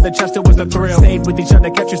suds up to the chest, it was a thrill. Stayed with each other,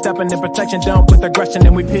 kept you stepping in protection, done with aggression,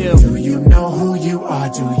 and we peeled. Do you know who you are?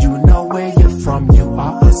 Do you know where you're from? You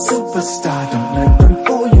are a superstar, don't let them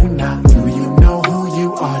fool you now. Do you know who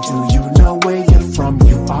you are? Do you know where you're from?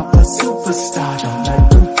 You are a superstar, don't let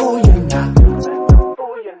them fool you now.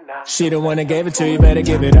 She the one that gave it to you, better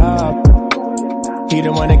give it up. He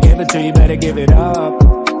the one that gave it to you, better give it up.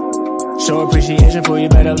 Show appreciation for you,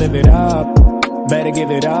 better live it up. Better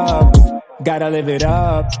give it up, gotta live it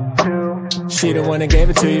up. She the one that gave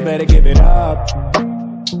it to you, better give it up.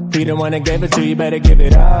 He the one that gave it to you, better give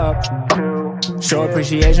it up. Show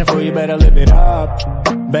appreciation for you, better live it up.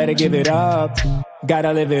 Better give it up,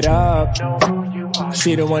 gotta live it up.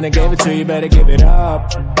 She the one that gave it to you, better give it up.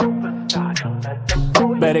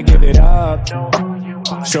 Better give it up.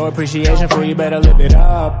 Show appreciation for you, better live it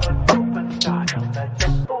up.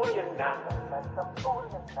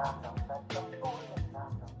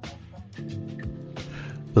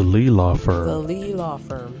 The Lee Law Firm. The Lee Law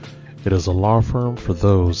Firm. It is a law firm for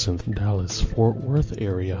those in the Dallas-Fort Worth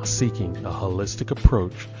area seeking a holistic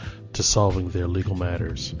approach to solving their legal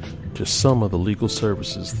matters. Just some of the legal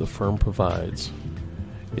services the firm provides.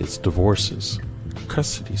 It's divorces,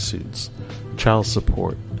 custody suits, child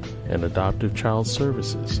support, and adoptive child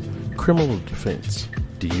services, criminal defense,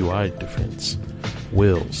 DUI defense,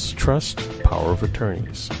 wills, trust, power of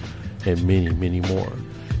attorneys, and many, many more.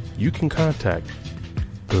 You can contact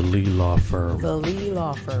the Lee Law Firm. The Lee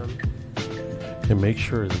Law Firm. And make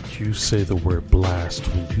sure that you say the word blast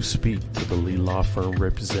when you speak to the Lee Law Firm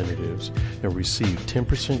representatives and receive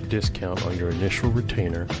 10% discount on your initial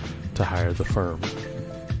retainer to hire the firm.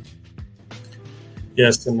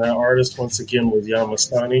 Yes, and that artist once again was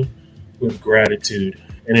Yamasani with Gratitude.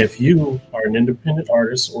 And if you are an independent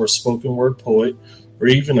artist or a spoken word poet or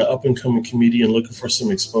even an up-and-coming comedian looking for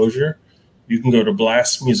some exposure, you can go to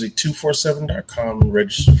blastmusic247.com and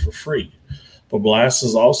register for free. But Blast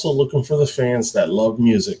is also looking for the fans that love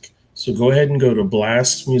music. So go ahead and go to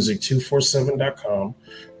blastmusic247.com,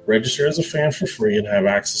 register as a fan for free, and have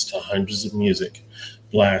access to hundreds of music.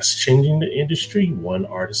 Blast, changing the industry one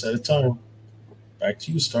artist at a time. Back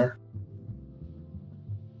to you, Star.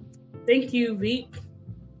 Thank you, Veek.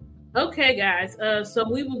 Okay, guys. So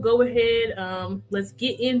we will go ahead. Let's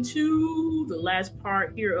get into the last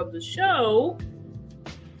part here of the show.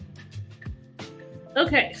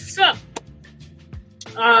 Okay, so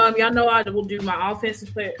y'all know I will do my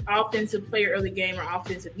offensive player of the game or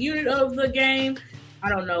offensive unit of the game. I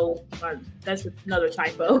don't know. That's another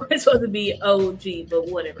typo. It's supposed to be OG, but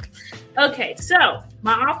whatever. Okay, so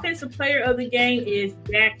my offensive player of the game is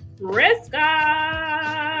Dak Prescott.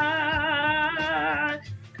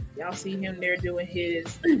 Y'all see him there doing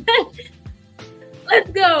his let's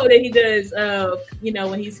go that he does,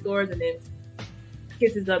 when he scores and then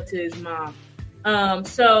kisses up to his mom.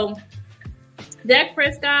 So Dak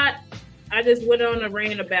Prescott, I just went on a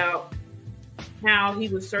rant about how he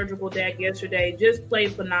was surgical Dak yesterday. Just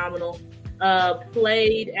played phenomenal.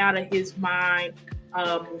 Played out of his mind.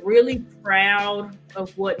 Really proud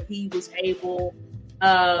of what he was able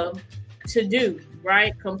to do,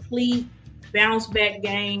 right? Complete bounce back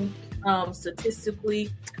game statistically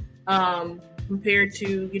compared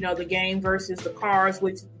to, the game versus the Cards,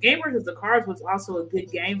 which game versus the Cards was also a good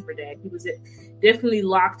game for Dak. He was definitely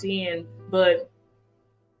locked in, but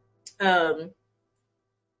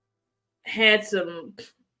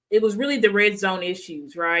it was really the red zone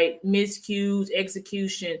issues, right? Miscues,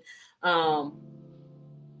 execution,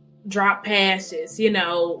 drop passes,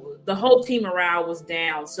 the whole team morale was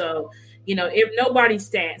down. So, if nobody's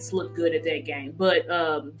stats looked good at that game, but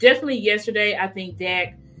definitely yesterday, I think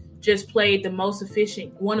Dak just played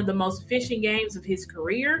one of the most efficient games of his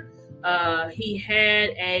career. He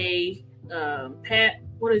had a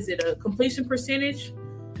completion percentage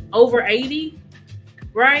over 80,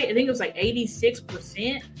 right? I think it was like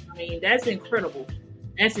 86%. I mean, that's incredible.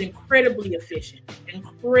 That's incredibly efficient. And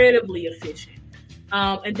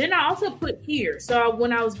then I also put here. So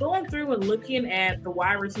when I was going through and looking at the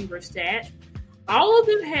wide receiver stats, all of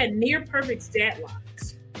them had near perfect stat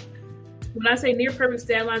lines. When I say near perfect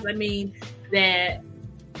stat lines, I mean that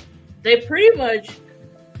they pretty much,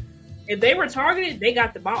 if they were targeted, they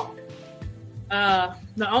got the ball.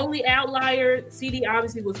 The only outlier, CD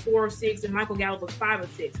obviously was 4 of 6, and Michael Gallup was 5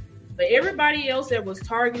 of 6. But everybody else that was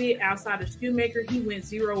targeted outside of Shoemaker, he went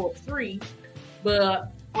 0 of 3.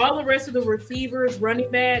 But all the rest of the receivers, running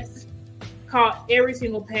backs, caught every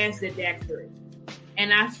single pass that Dak threw.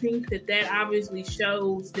 And I think that obviously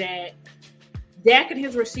shows that Dak and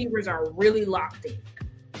his receivers are really locked in.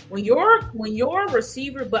 When your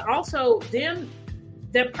receiver, but also them,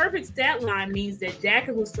 that perfect stat line means that Dak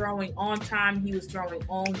was throwing on time, he was throwing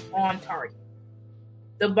on target.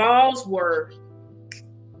 The balls were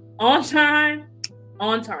on time,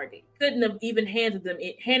 on target. Couldn't have even handed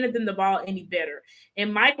them the ball any better.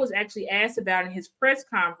 And Mike was actually asked about in his press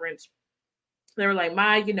conference. They were like,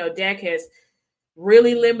 Mike, Dak has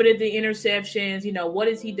really limited the interceptions. What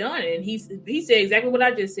has he done? And he said exactly what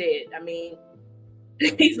I just said. I mean,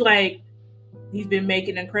 he's like, he's been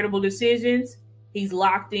making incredible decisions. He's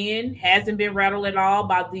locked in, hasn't been rattled at all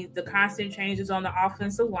by the constant changes on the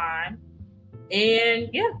offensive line. And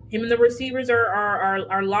yeah, him and the receivers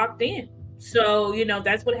are locked in. So,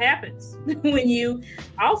 that's what happens when you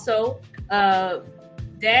also,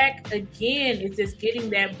 Dak, again, is just getting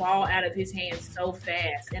that ball out of his hands so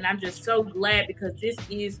fast. And I'm just so glad because this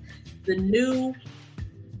is the new,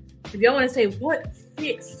 if y'all want to say what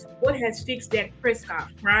has fixed Dak Prescott,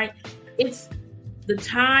 right? It's the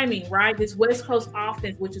timing, right? This West Coast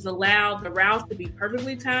offense, which has allowed the routes to be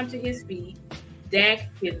perfectly timed to his speed. Dak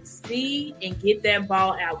can see and get that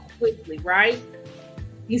ball out quickly, right?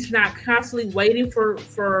 He's not constantly waiting for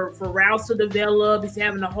routes to develop. He's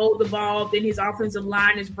having to hold the ball. Then his offensive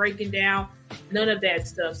line is breaking down. None of that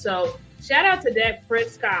stuff. So shout out to Dak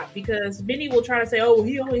Prescott because many will try to say, oh,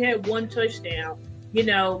 he only had 1 touchdown,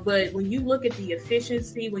 but when you look at the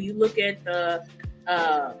efficiency, when you look at the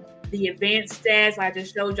advanced stats, I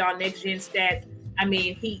just showed y'all next gen stats. I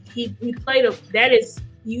mean, he played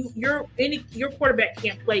your quarterback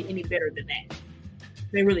can't play any better than that.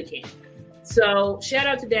 They really can't. So shout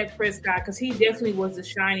out to Dak Prescott because he definitely was the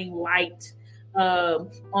shining light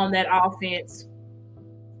on that offense.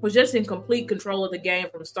 Was just in complete control of the game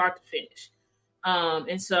from start to finish.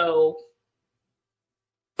 And so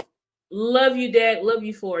love you, Dak. Love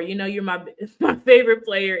you for you're my favorite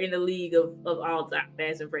player in the league of all time,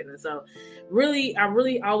 past and present. So I'm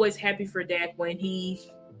really always happy for Dak when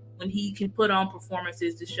he can put on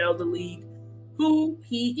performances to show the league who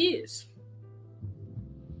he is.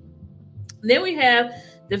 Then we have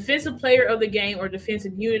defensive player of the game or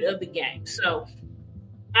defensive unit of the game. So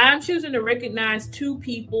I'm choosing to recognize 2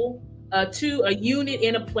 people, a unit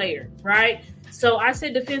and a player, right? So I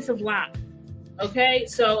said defensive line. Okay,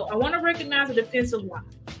 so I want to recognize the defensive line.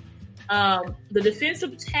 The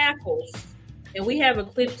defensive tackles, and we have a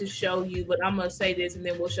clip to show you, but I'm going to say this and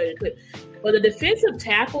then we'll show you the clip. But the defensive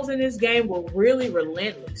tackles in this game were really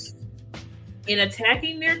relentless in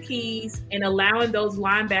attacking their keys and allowing those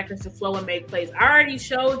linebackers to flow and make plays. I already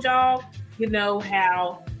showed y'all,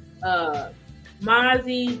 how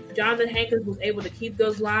Mozzie, Jonathan Hankins was able to keep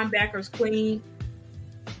those linebackers clean,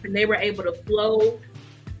 and they were able to flow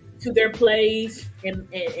to their plays and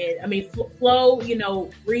flow,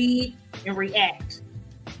 read and react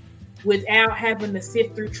without having to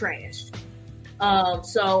sift through trash.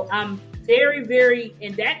 So I'm very, very,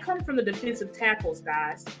 and that comes from the defensive tackles,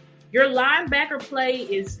 guys. Your linebacker play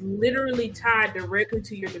is literally tied directly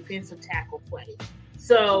to your defensive tackle play.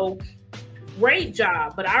 So great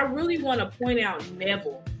job. But I really want to point out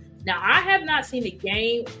Neville. Now, I have not seen a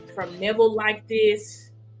game from Neville like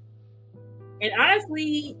this. And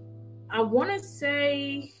honestly, I want to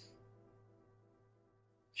say,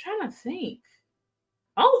 I'm trying to think.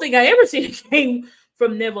 I don't think I ever seen a game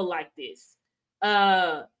from Neville like this.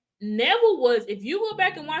 Neville was, if you go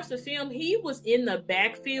back and watch the film, he was in the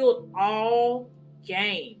backfield all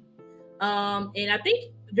game. And I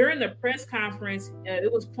think during the press conference,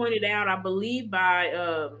 it was pointed out, I believe,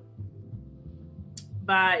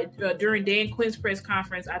 during Dan Quinn's press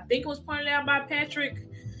conference, I think it was pointed out by Patrick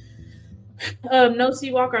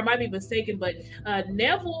Seawalker. I might be mistaken, but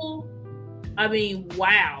Neville, I mean,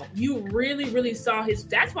 wow, you really, really saw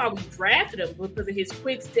that's why we drafted him, because of his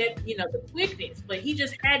quick step, the quickness. But he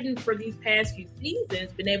just hadn't, for these past few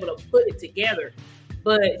seasons, been able to put it together.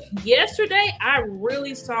 But yesterday, I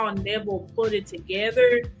really saw Neville put it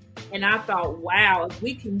together. And I thought, wow, if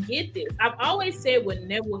we can get this. I've always said with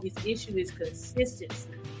Neville, his issue is consistency,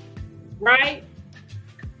 right?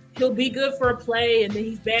 He'll be good for a play, and then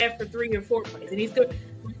he's bad for 3 or 4 plays. And he's good.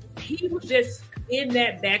 He was just in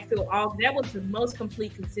that backfield. That was the most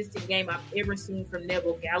complete, consistent game I've ever seen from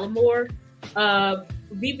Neville Gallimore.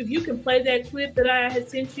 Veep, if you can play that clip that I had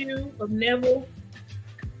sent you of Neville.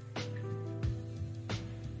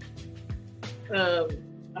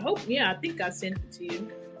 I think I sent it to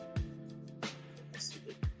you.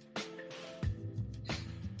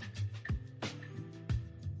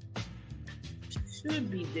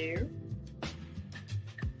 Should be there.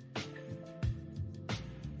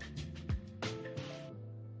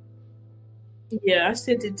 Yeah, I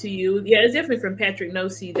sent it to you. Yeah, it's definitely from Patrick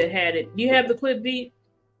Nosey that had it. Do you have the clip, beat?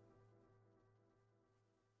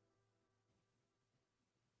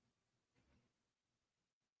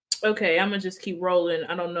 Okay, I'm gonna just keep rolling.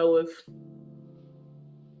 I don't know if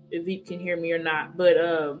Veep can hear me or not, but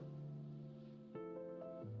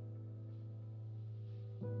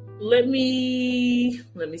let me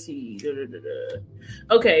see.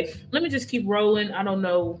 Okay, let me just keep rolling. I don't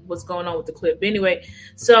know what's going on with the clip. Anyway,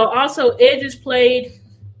 so also edges played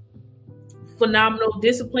phenomenal,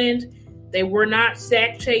 disciplined. They were not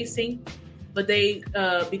sack chasing, but they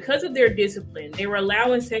because of their discipline, they were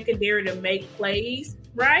allowing secondary to make plays,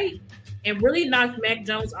 right? And really knocked Mac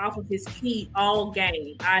Jones off of his key all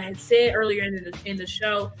game. I had said earlier in the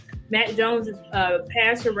show, Mac Jones'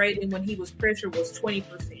 passer rating when he was pressured was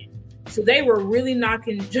 20%. So they were really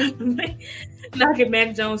knocking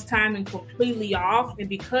Mac Jones' timing completely off. And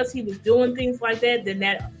because he was doing things like that, then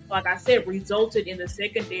that, like I said, resulted in the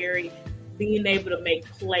secondary being able to make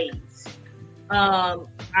plays.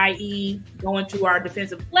 I.e. going to our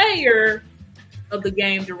defensive player of the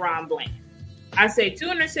game, Deron Bland. I say 2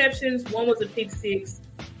 interceptions, 1 was a pick 6.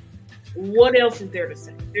 What else is there to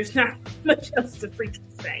say? There's not much else to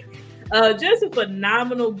freaking say. Just a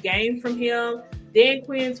phenomenal game from him. Dan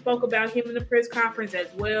Quinn spoke about him in the press conference as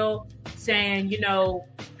well, saying, Al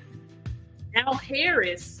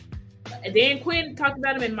Harris, Dan Quinn talked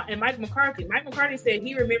about him and Mike McCarthy. Mike McCarthy said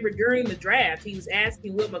he remembered during the draft, he was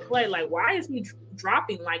asking Will McClay, why is he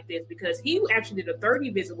dropping like this? Because he actually did a 30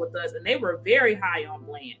 visit with us, and they were very high on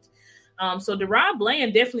Bland. So Deron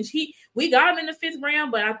Bland definitely, we got him in the 5th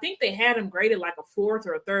round, but I think they had him graded like a 4th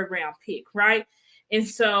or a 3rd round pick, right? And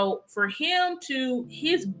so for him to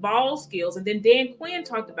his ball skills, and then Dan Quinn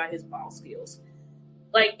talked about his ball skills.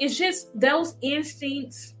 It's just those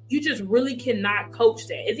instincts, you just really cannot coach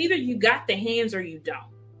that. It's either you got the hands or you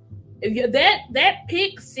don't. If you, that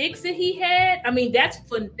pick 6 that he had, I mean, that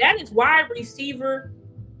is wide receiver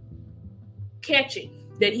catching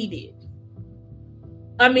that he did.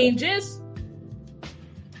 I mean, just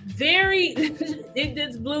it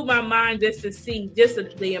just blew my mind just to see just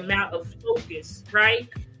the amount of focus, right,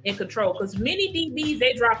 and control. Because many DBs,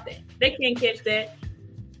 they drop that. They can't catch that.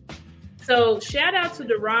 So shout out to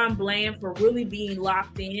Deron Bland for really being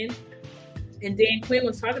locked in. And Dan Quinn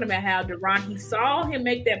was talking about how Deron, he saw him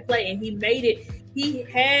make that play and he made it. He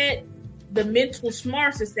had the mental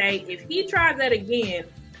smarts to say, if he tries that again,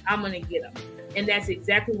 I'm going to get him. And that's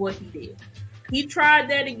exactly what he did. He tried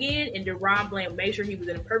that again, and Deron Bland made sure he was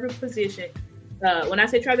in a perfect position. When I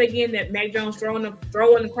say try that again, that Mac Jones throwing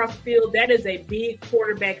across the field, that is a big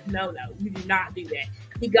quarterback no-no. You do not do that.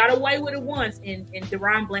 He got away with it once, and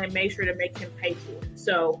Deron Bland made sure to make him pay for it.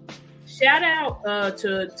 So shout out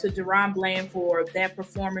to Deron Bland for that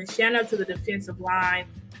performance. Shout out to the defensive line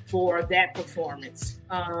for that performance.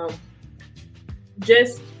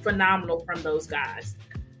 Just phenomenal from those guys.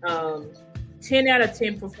 10 out of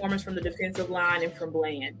 10 performance from the defensive line and from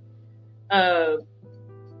Bland.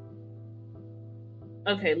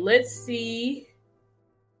 Okay, let's see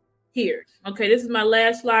here. Okay, this is my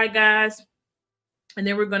last slide, guys. And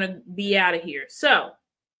then we're going to be out of here. So,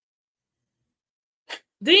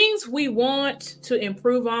 things we want to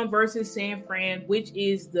improve on versus San Fran, which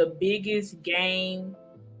is the biggest game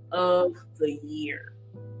of the year.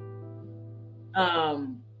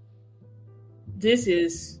 This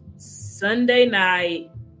is Sunday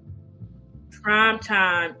night, prime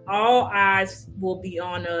time. All eyes will be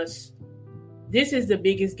on us. This is the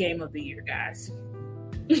biggest game of the year, guys.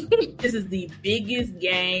 This is the biggest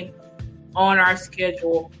game on our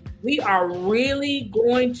schedule. We are really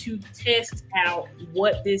going to test out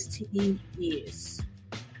what this team is.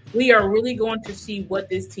 We are really going to see what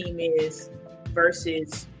this team is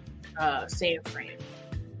versus San Fran.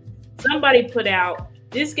 Somebody put out,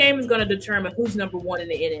 this game is going to determine who's number 1 in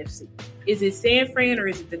the NFC. Is it San Fran or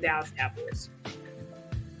is it the Dallas Cowboys?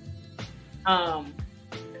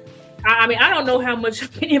 I I mean, I don't know how much I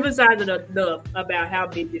can emphasize enough about how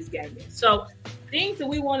big this game is. So things that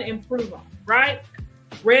we want to improve on, right?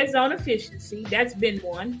 Red zone efficiency, that's been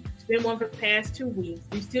one. It's been one for the past 2 weeks.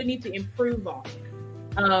 We still need to improve on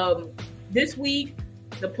it. This week,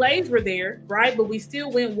 the plays were there, right? But we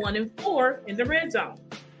still went 1-4 in the red zone.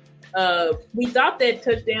 We thought that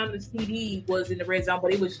touchdown to CD was in the red zone,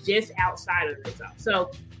 but it was just outside of the red zone.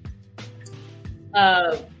 So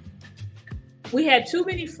we had too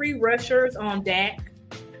many free rushers on Dak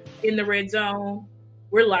in the red zone.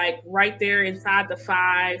 We're like right there inside the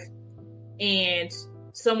 5, and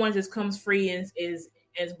someone just comes free and is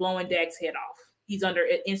blowing Dak's head off. He's under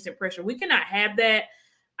instant pressure. We cannot have that.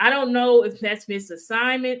 I don't know if that's missed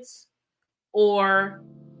assignments or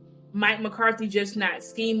Mike McCarthy just not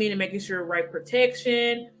scheming and making sure right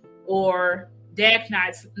protection, or Dak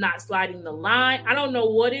not sliding the line. I don't know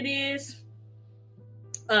what it is,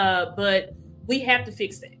 but we have to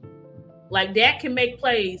fix that. Like, Dak can make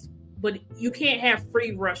plays, but you can't have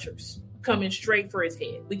free rushers coming straight for his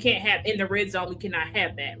head. We can't have in the red zone. We cannot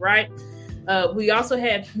have that, right? We also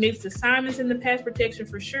had mixed assignments in the pass protection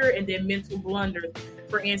for sure, and then mental blunders.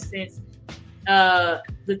 For instance, the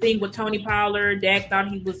thing with Tony Pollard, Dak thought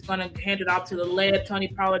he was going to hand it off to the left. Tony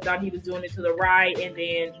Pollard thought he was doing it to the right, and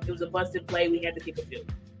then it was a busted play. We had to kick a field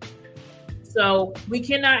goal. So we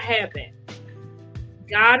cannot have that.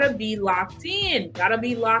 Gotta be locked in.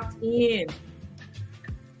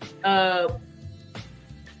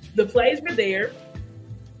 The plays were there.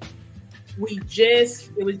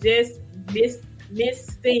 It was just miss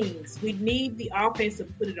things. We need the offense to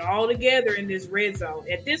put it all together in this red zone.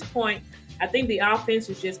 At this point, I think the offense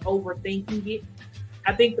is just overthinking it.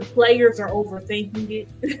 I think the players are overthinking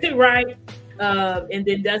it, right? And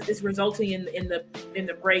then it's resulting in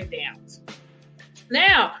the breakdowns.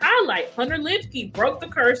 Now, highlight: Hunter Lipke broke the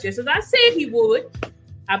curse just as I said he would.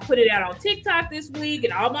 I put it out on TikTok this week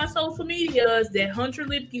and all my social medias that Hunter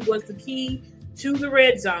Lipke was the key to the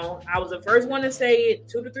red zone. I was the first one to say it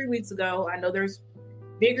 2 to 3 weeks ago. I know there's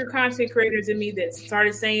bigger content creators than me that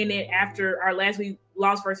started saying it after our last week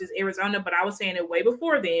loss versus Arizona, but I was saying it way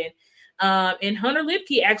before then. And Hunter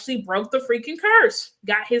Lipke actually broke the freaking curse,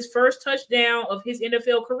 got his first touchdown of his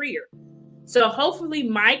NFL career. So hopefully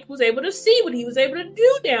Mike was able to see what he was able to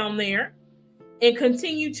do down there and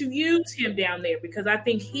continue to use him down there, because I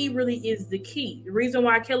think he really is the key. The reason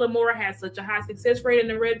why Kellen Moore has such a high success rate in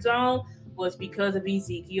the red zone was because of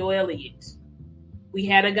Ezekiel Elliott. We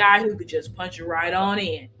had a guy who could just punch it right on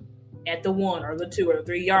in at the 1 or the 2 or the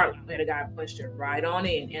 3 yard line. We had a guy who punched it right on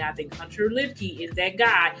in. And I think Hunter Lipke is that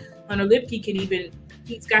guy. Hunter Lipke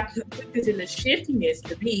he's got the quickness and the shiftiness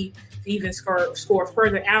to even score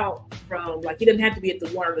further out from, like, he doesn't have to be at the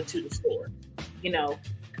 1 or the 2 to score,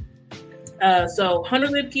 So Hunter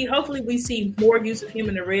Lipke, hopefully we see more use of him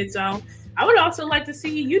in the red zone. I would also like to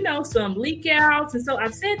see, some leak outs. And so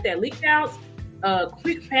I've said that leak outs,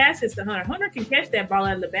 quick passes to Hunter. Hunter can catch that ball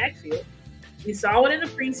out of the backfield. You saw it in the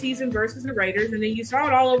preseason versus the Raiders, and then you saw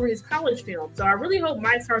it all over his college film. So I really hope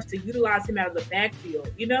Mike starts to utilize him out of the backfield,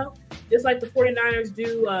 just like the 49ers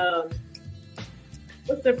do.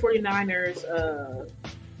 What's the 49ers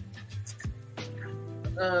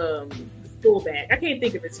fullback? I can't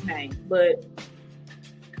think of his name, but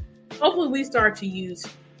hopefully we start to use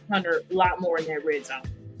Hunter a lot more in that red zone.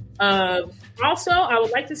 Also, I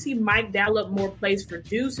would like to see Mike dial up more plays for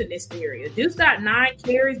Deuce in this area. Deuce got 9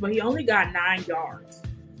 carries, but he only got 9 yards.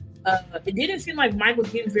 It didn't seem like Mike was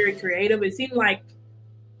getting very creative. It seemed like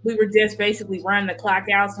we were just basically running the clock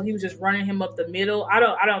out, so he was just running him up the middle.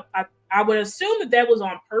 I would assume that was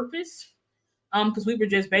on purpose, because we were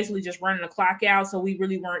just basically just running the clock out, so we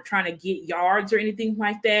really weren't trying to get yards or anything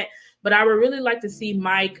like that. But I would really like to see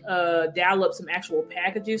Mike dial up some actual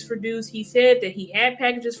packages for Deuce. He said that he had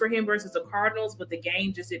packages for him versus the Cardinals, but the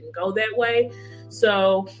game just didn't go that way.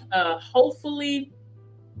 So hopefully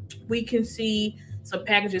we can see some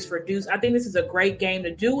packages for Deuce. I think this is a great game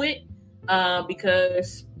to do it,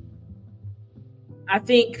 because I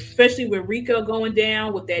think, especially with Rico going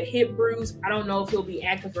down with that hip bruise, I don't know if he'll be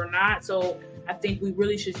active or not. So I think we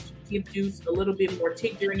really should give Deuce a little bit more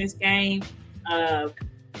tick during this game.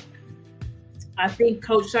 I think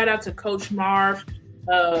shout out to Coach Marv,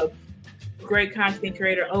 great content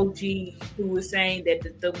creator, OG, who was saying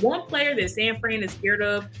that the one player that San Fran is scared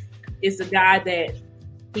of is the guy that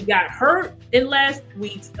he got hurt in last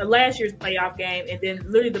year's playoff game, and then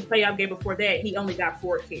literally the playoff game before that, he only got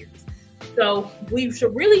 4 carries. So we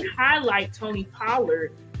should really highlight Tony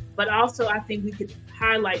Pollard, but also I think we could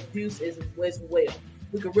highlight Deuce as well.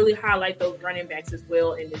 we could really highlight those running backs as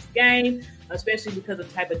well in this game, especially because of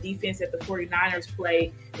the type of defense that the 49ers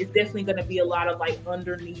play. It's definitely going to be a lot of like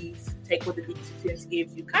underneath, take what the defense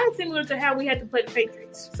gives you, kind of similar to how we had to play the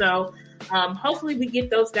Patriots. So hopefully we get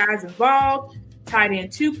those guys involved. Tight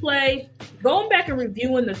end 2 play. Going back and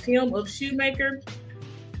reviewing the film of Shoemaker,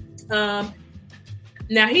 now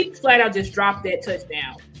he flat out just dropped that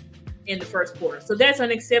touchdown in the first quarter. So that's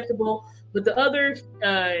unacceptable. But the other,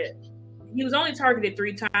 he was only targeted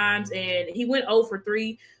 3 times and he went 0 for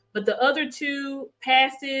 3. But the other 2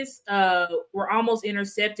 passes were almost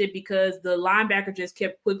intercepted because the linebacker just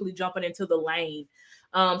kept quickly jumping into the lane.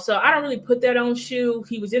 So I don't really put that on Shoe.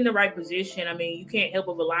 He was in the right position. I mean, you can't help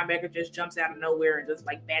if a linebacker just jumps out of nowhere and just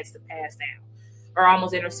like bats the pass down or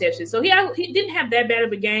almost interception. So he didn't have that bad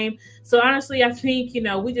of a game. So honestly, I think,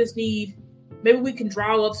 we just need, maybe we can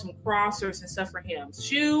draw up some crossers and stuff for him.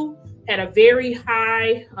 Shoe had a very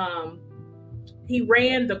high, he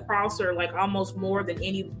ran the crosser like almost more than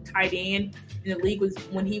any tight end in the league was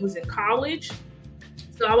when he was in college.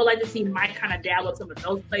 So I would like to see Mike kind of dial up some of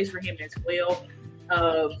those plays for him as well.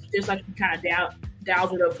 Just like he kind of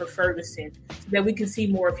dials it up for Ferguson so that we can see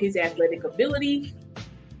more of his athletic ability.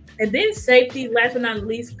 And then safety, last but not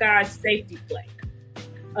least, guys, safety play.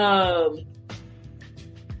 I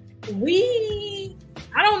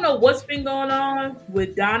don't know what's been going on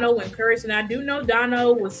with Dono and Curtis, and I do know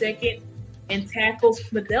Dono was second in tackles,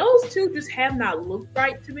 but those 2 just have not looked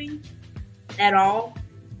right to me at all.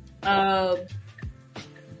 They're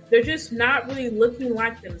just not really looking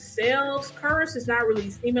like themselves. Curtis is not really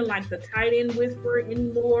seeming like the tight end whisperer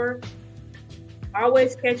anymore.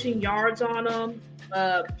 Always catching yards on them.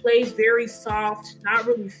 Plays very soft, not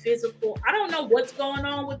really physical. I don't know what's going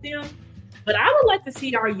on with them, but I would like to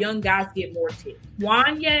see our young guys get more tips.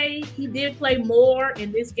 Wanye, he did play more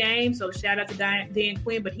in this game, so shout out to Dan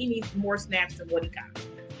Quinn, but he needs more snaps than what he got.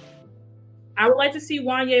 I would like to see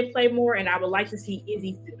Wanye play more, and I would like to see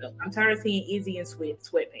Izzy sit up. I'm tired of seeing Izzy in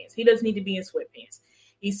sweatpants. He doesn't need to be in sweatpants.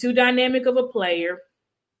 He's too dynamic of a player.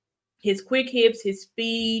 His quick hips, his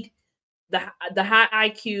speed, the high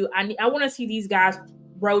IQ. I want to see these guys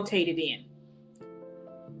rotated in.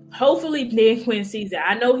 Hopefully Dan Quinn sees that.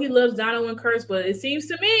 I know he loves Dono and Curtis, but it seems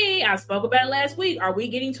to me, I spoke about it last week, are we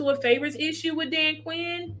getting to a favorites issue with Dan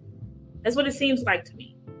Quinn? That's what it seems like to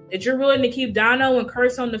me. That you're willing to keep Dono and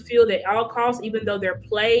Curtis on the field at all costs, even though their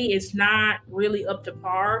play is not really up to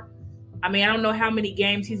par. I mean, I don't know how many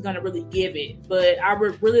games he's going to really give it, but I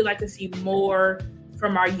would really like to see more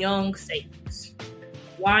from our young safeties.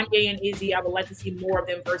 Wanye and Izzy, I would like to see more of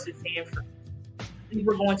them versus Sanford.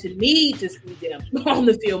 We're going to need to see them on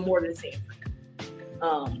the field more than Sanford.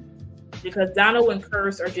 Because Dono and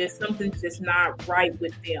Curtis are just something that's not right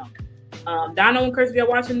with them. Dono and Curtis, if you're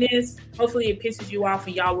watching this, hopefully it pisses you off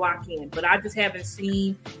and y'all lock in. But I just haven't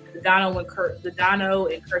seen the Dono and Curtis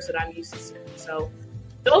that I'm used to seeing. So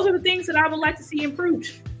those are the things that I would like to see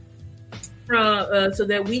improved so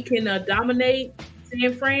that we can dominate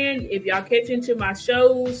San Fran. If y'all catch into my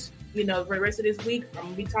shows, for the rest of this week, I'm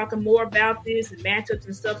going to be talking more about this and matchups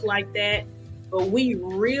and stuff like that. But we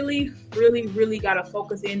really, really, really got to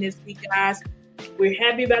focus in this week, guys. We're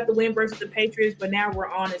happy about the win versus the Patriots, but now we're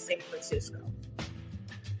on in San Francisco.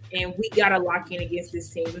 And we got to lock in against this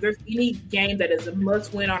team. If there's any game that is a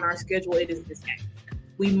must-win on our schedule, it is this game.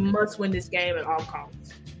 We must win this game at all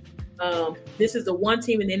costs. This is the one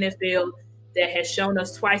team in the NFL that has shown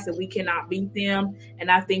us twice that we cannot beat them, and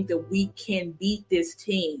I think that we can beat this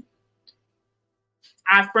team.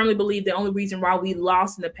 I firmly believe the only reason why we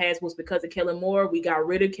lost in the past was because of Kellen Moore. We got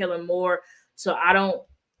rid of Kellen Moore, so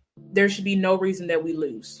there should be no reason that we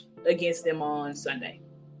lose against them on Sunday.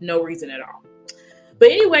 No reason at all.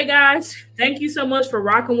 But anyway, guys, thank you so much for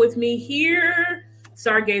rocking with me here,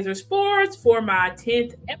 Stargazers Sports, for my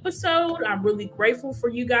 10th episode. I'm really grateful for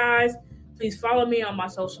you guys. Please follow me on my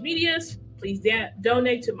social medias. Please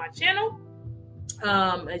donate to my channel,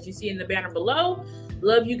 as you see in the banner below.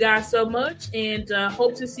 Love you guys so much, and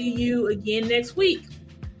hope to see you again next week.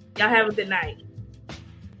 Y'all have a good night.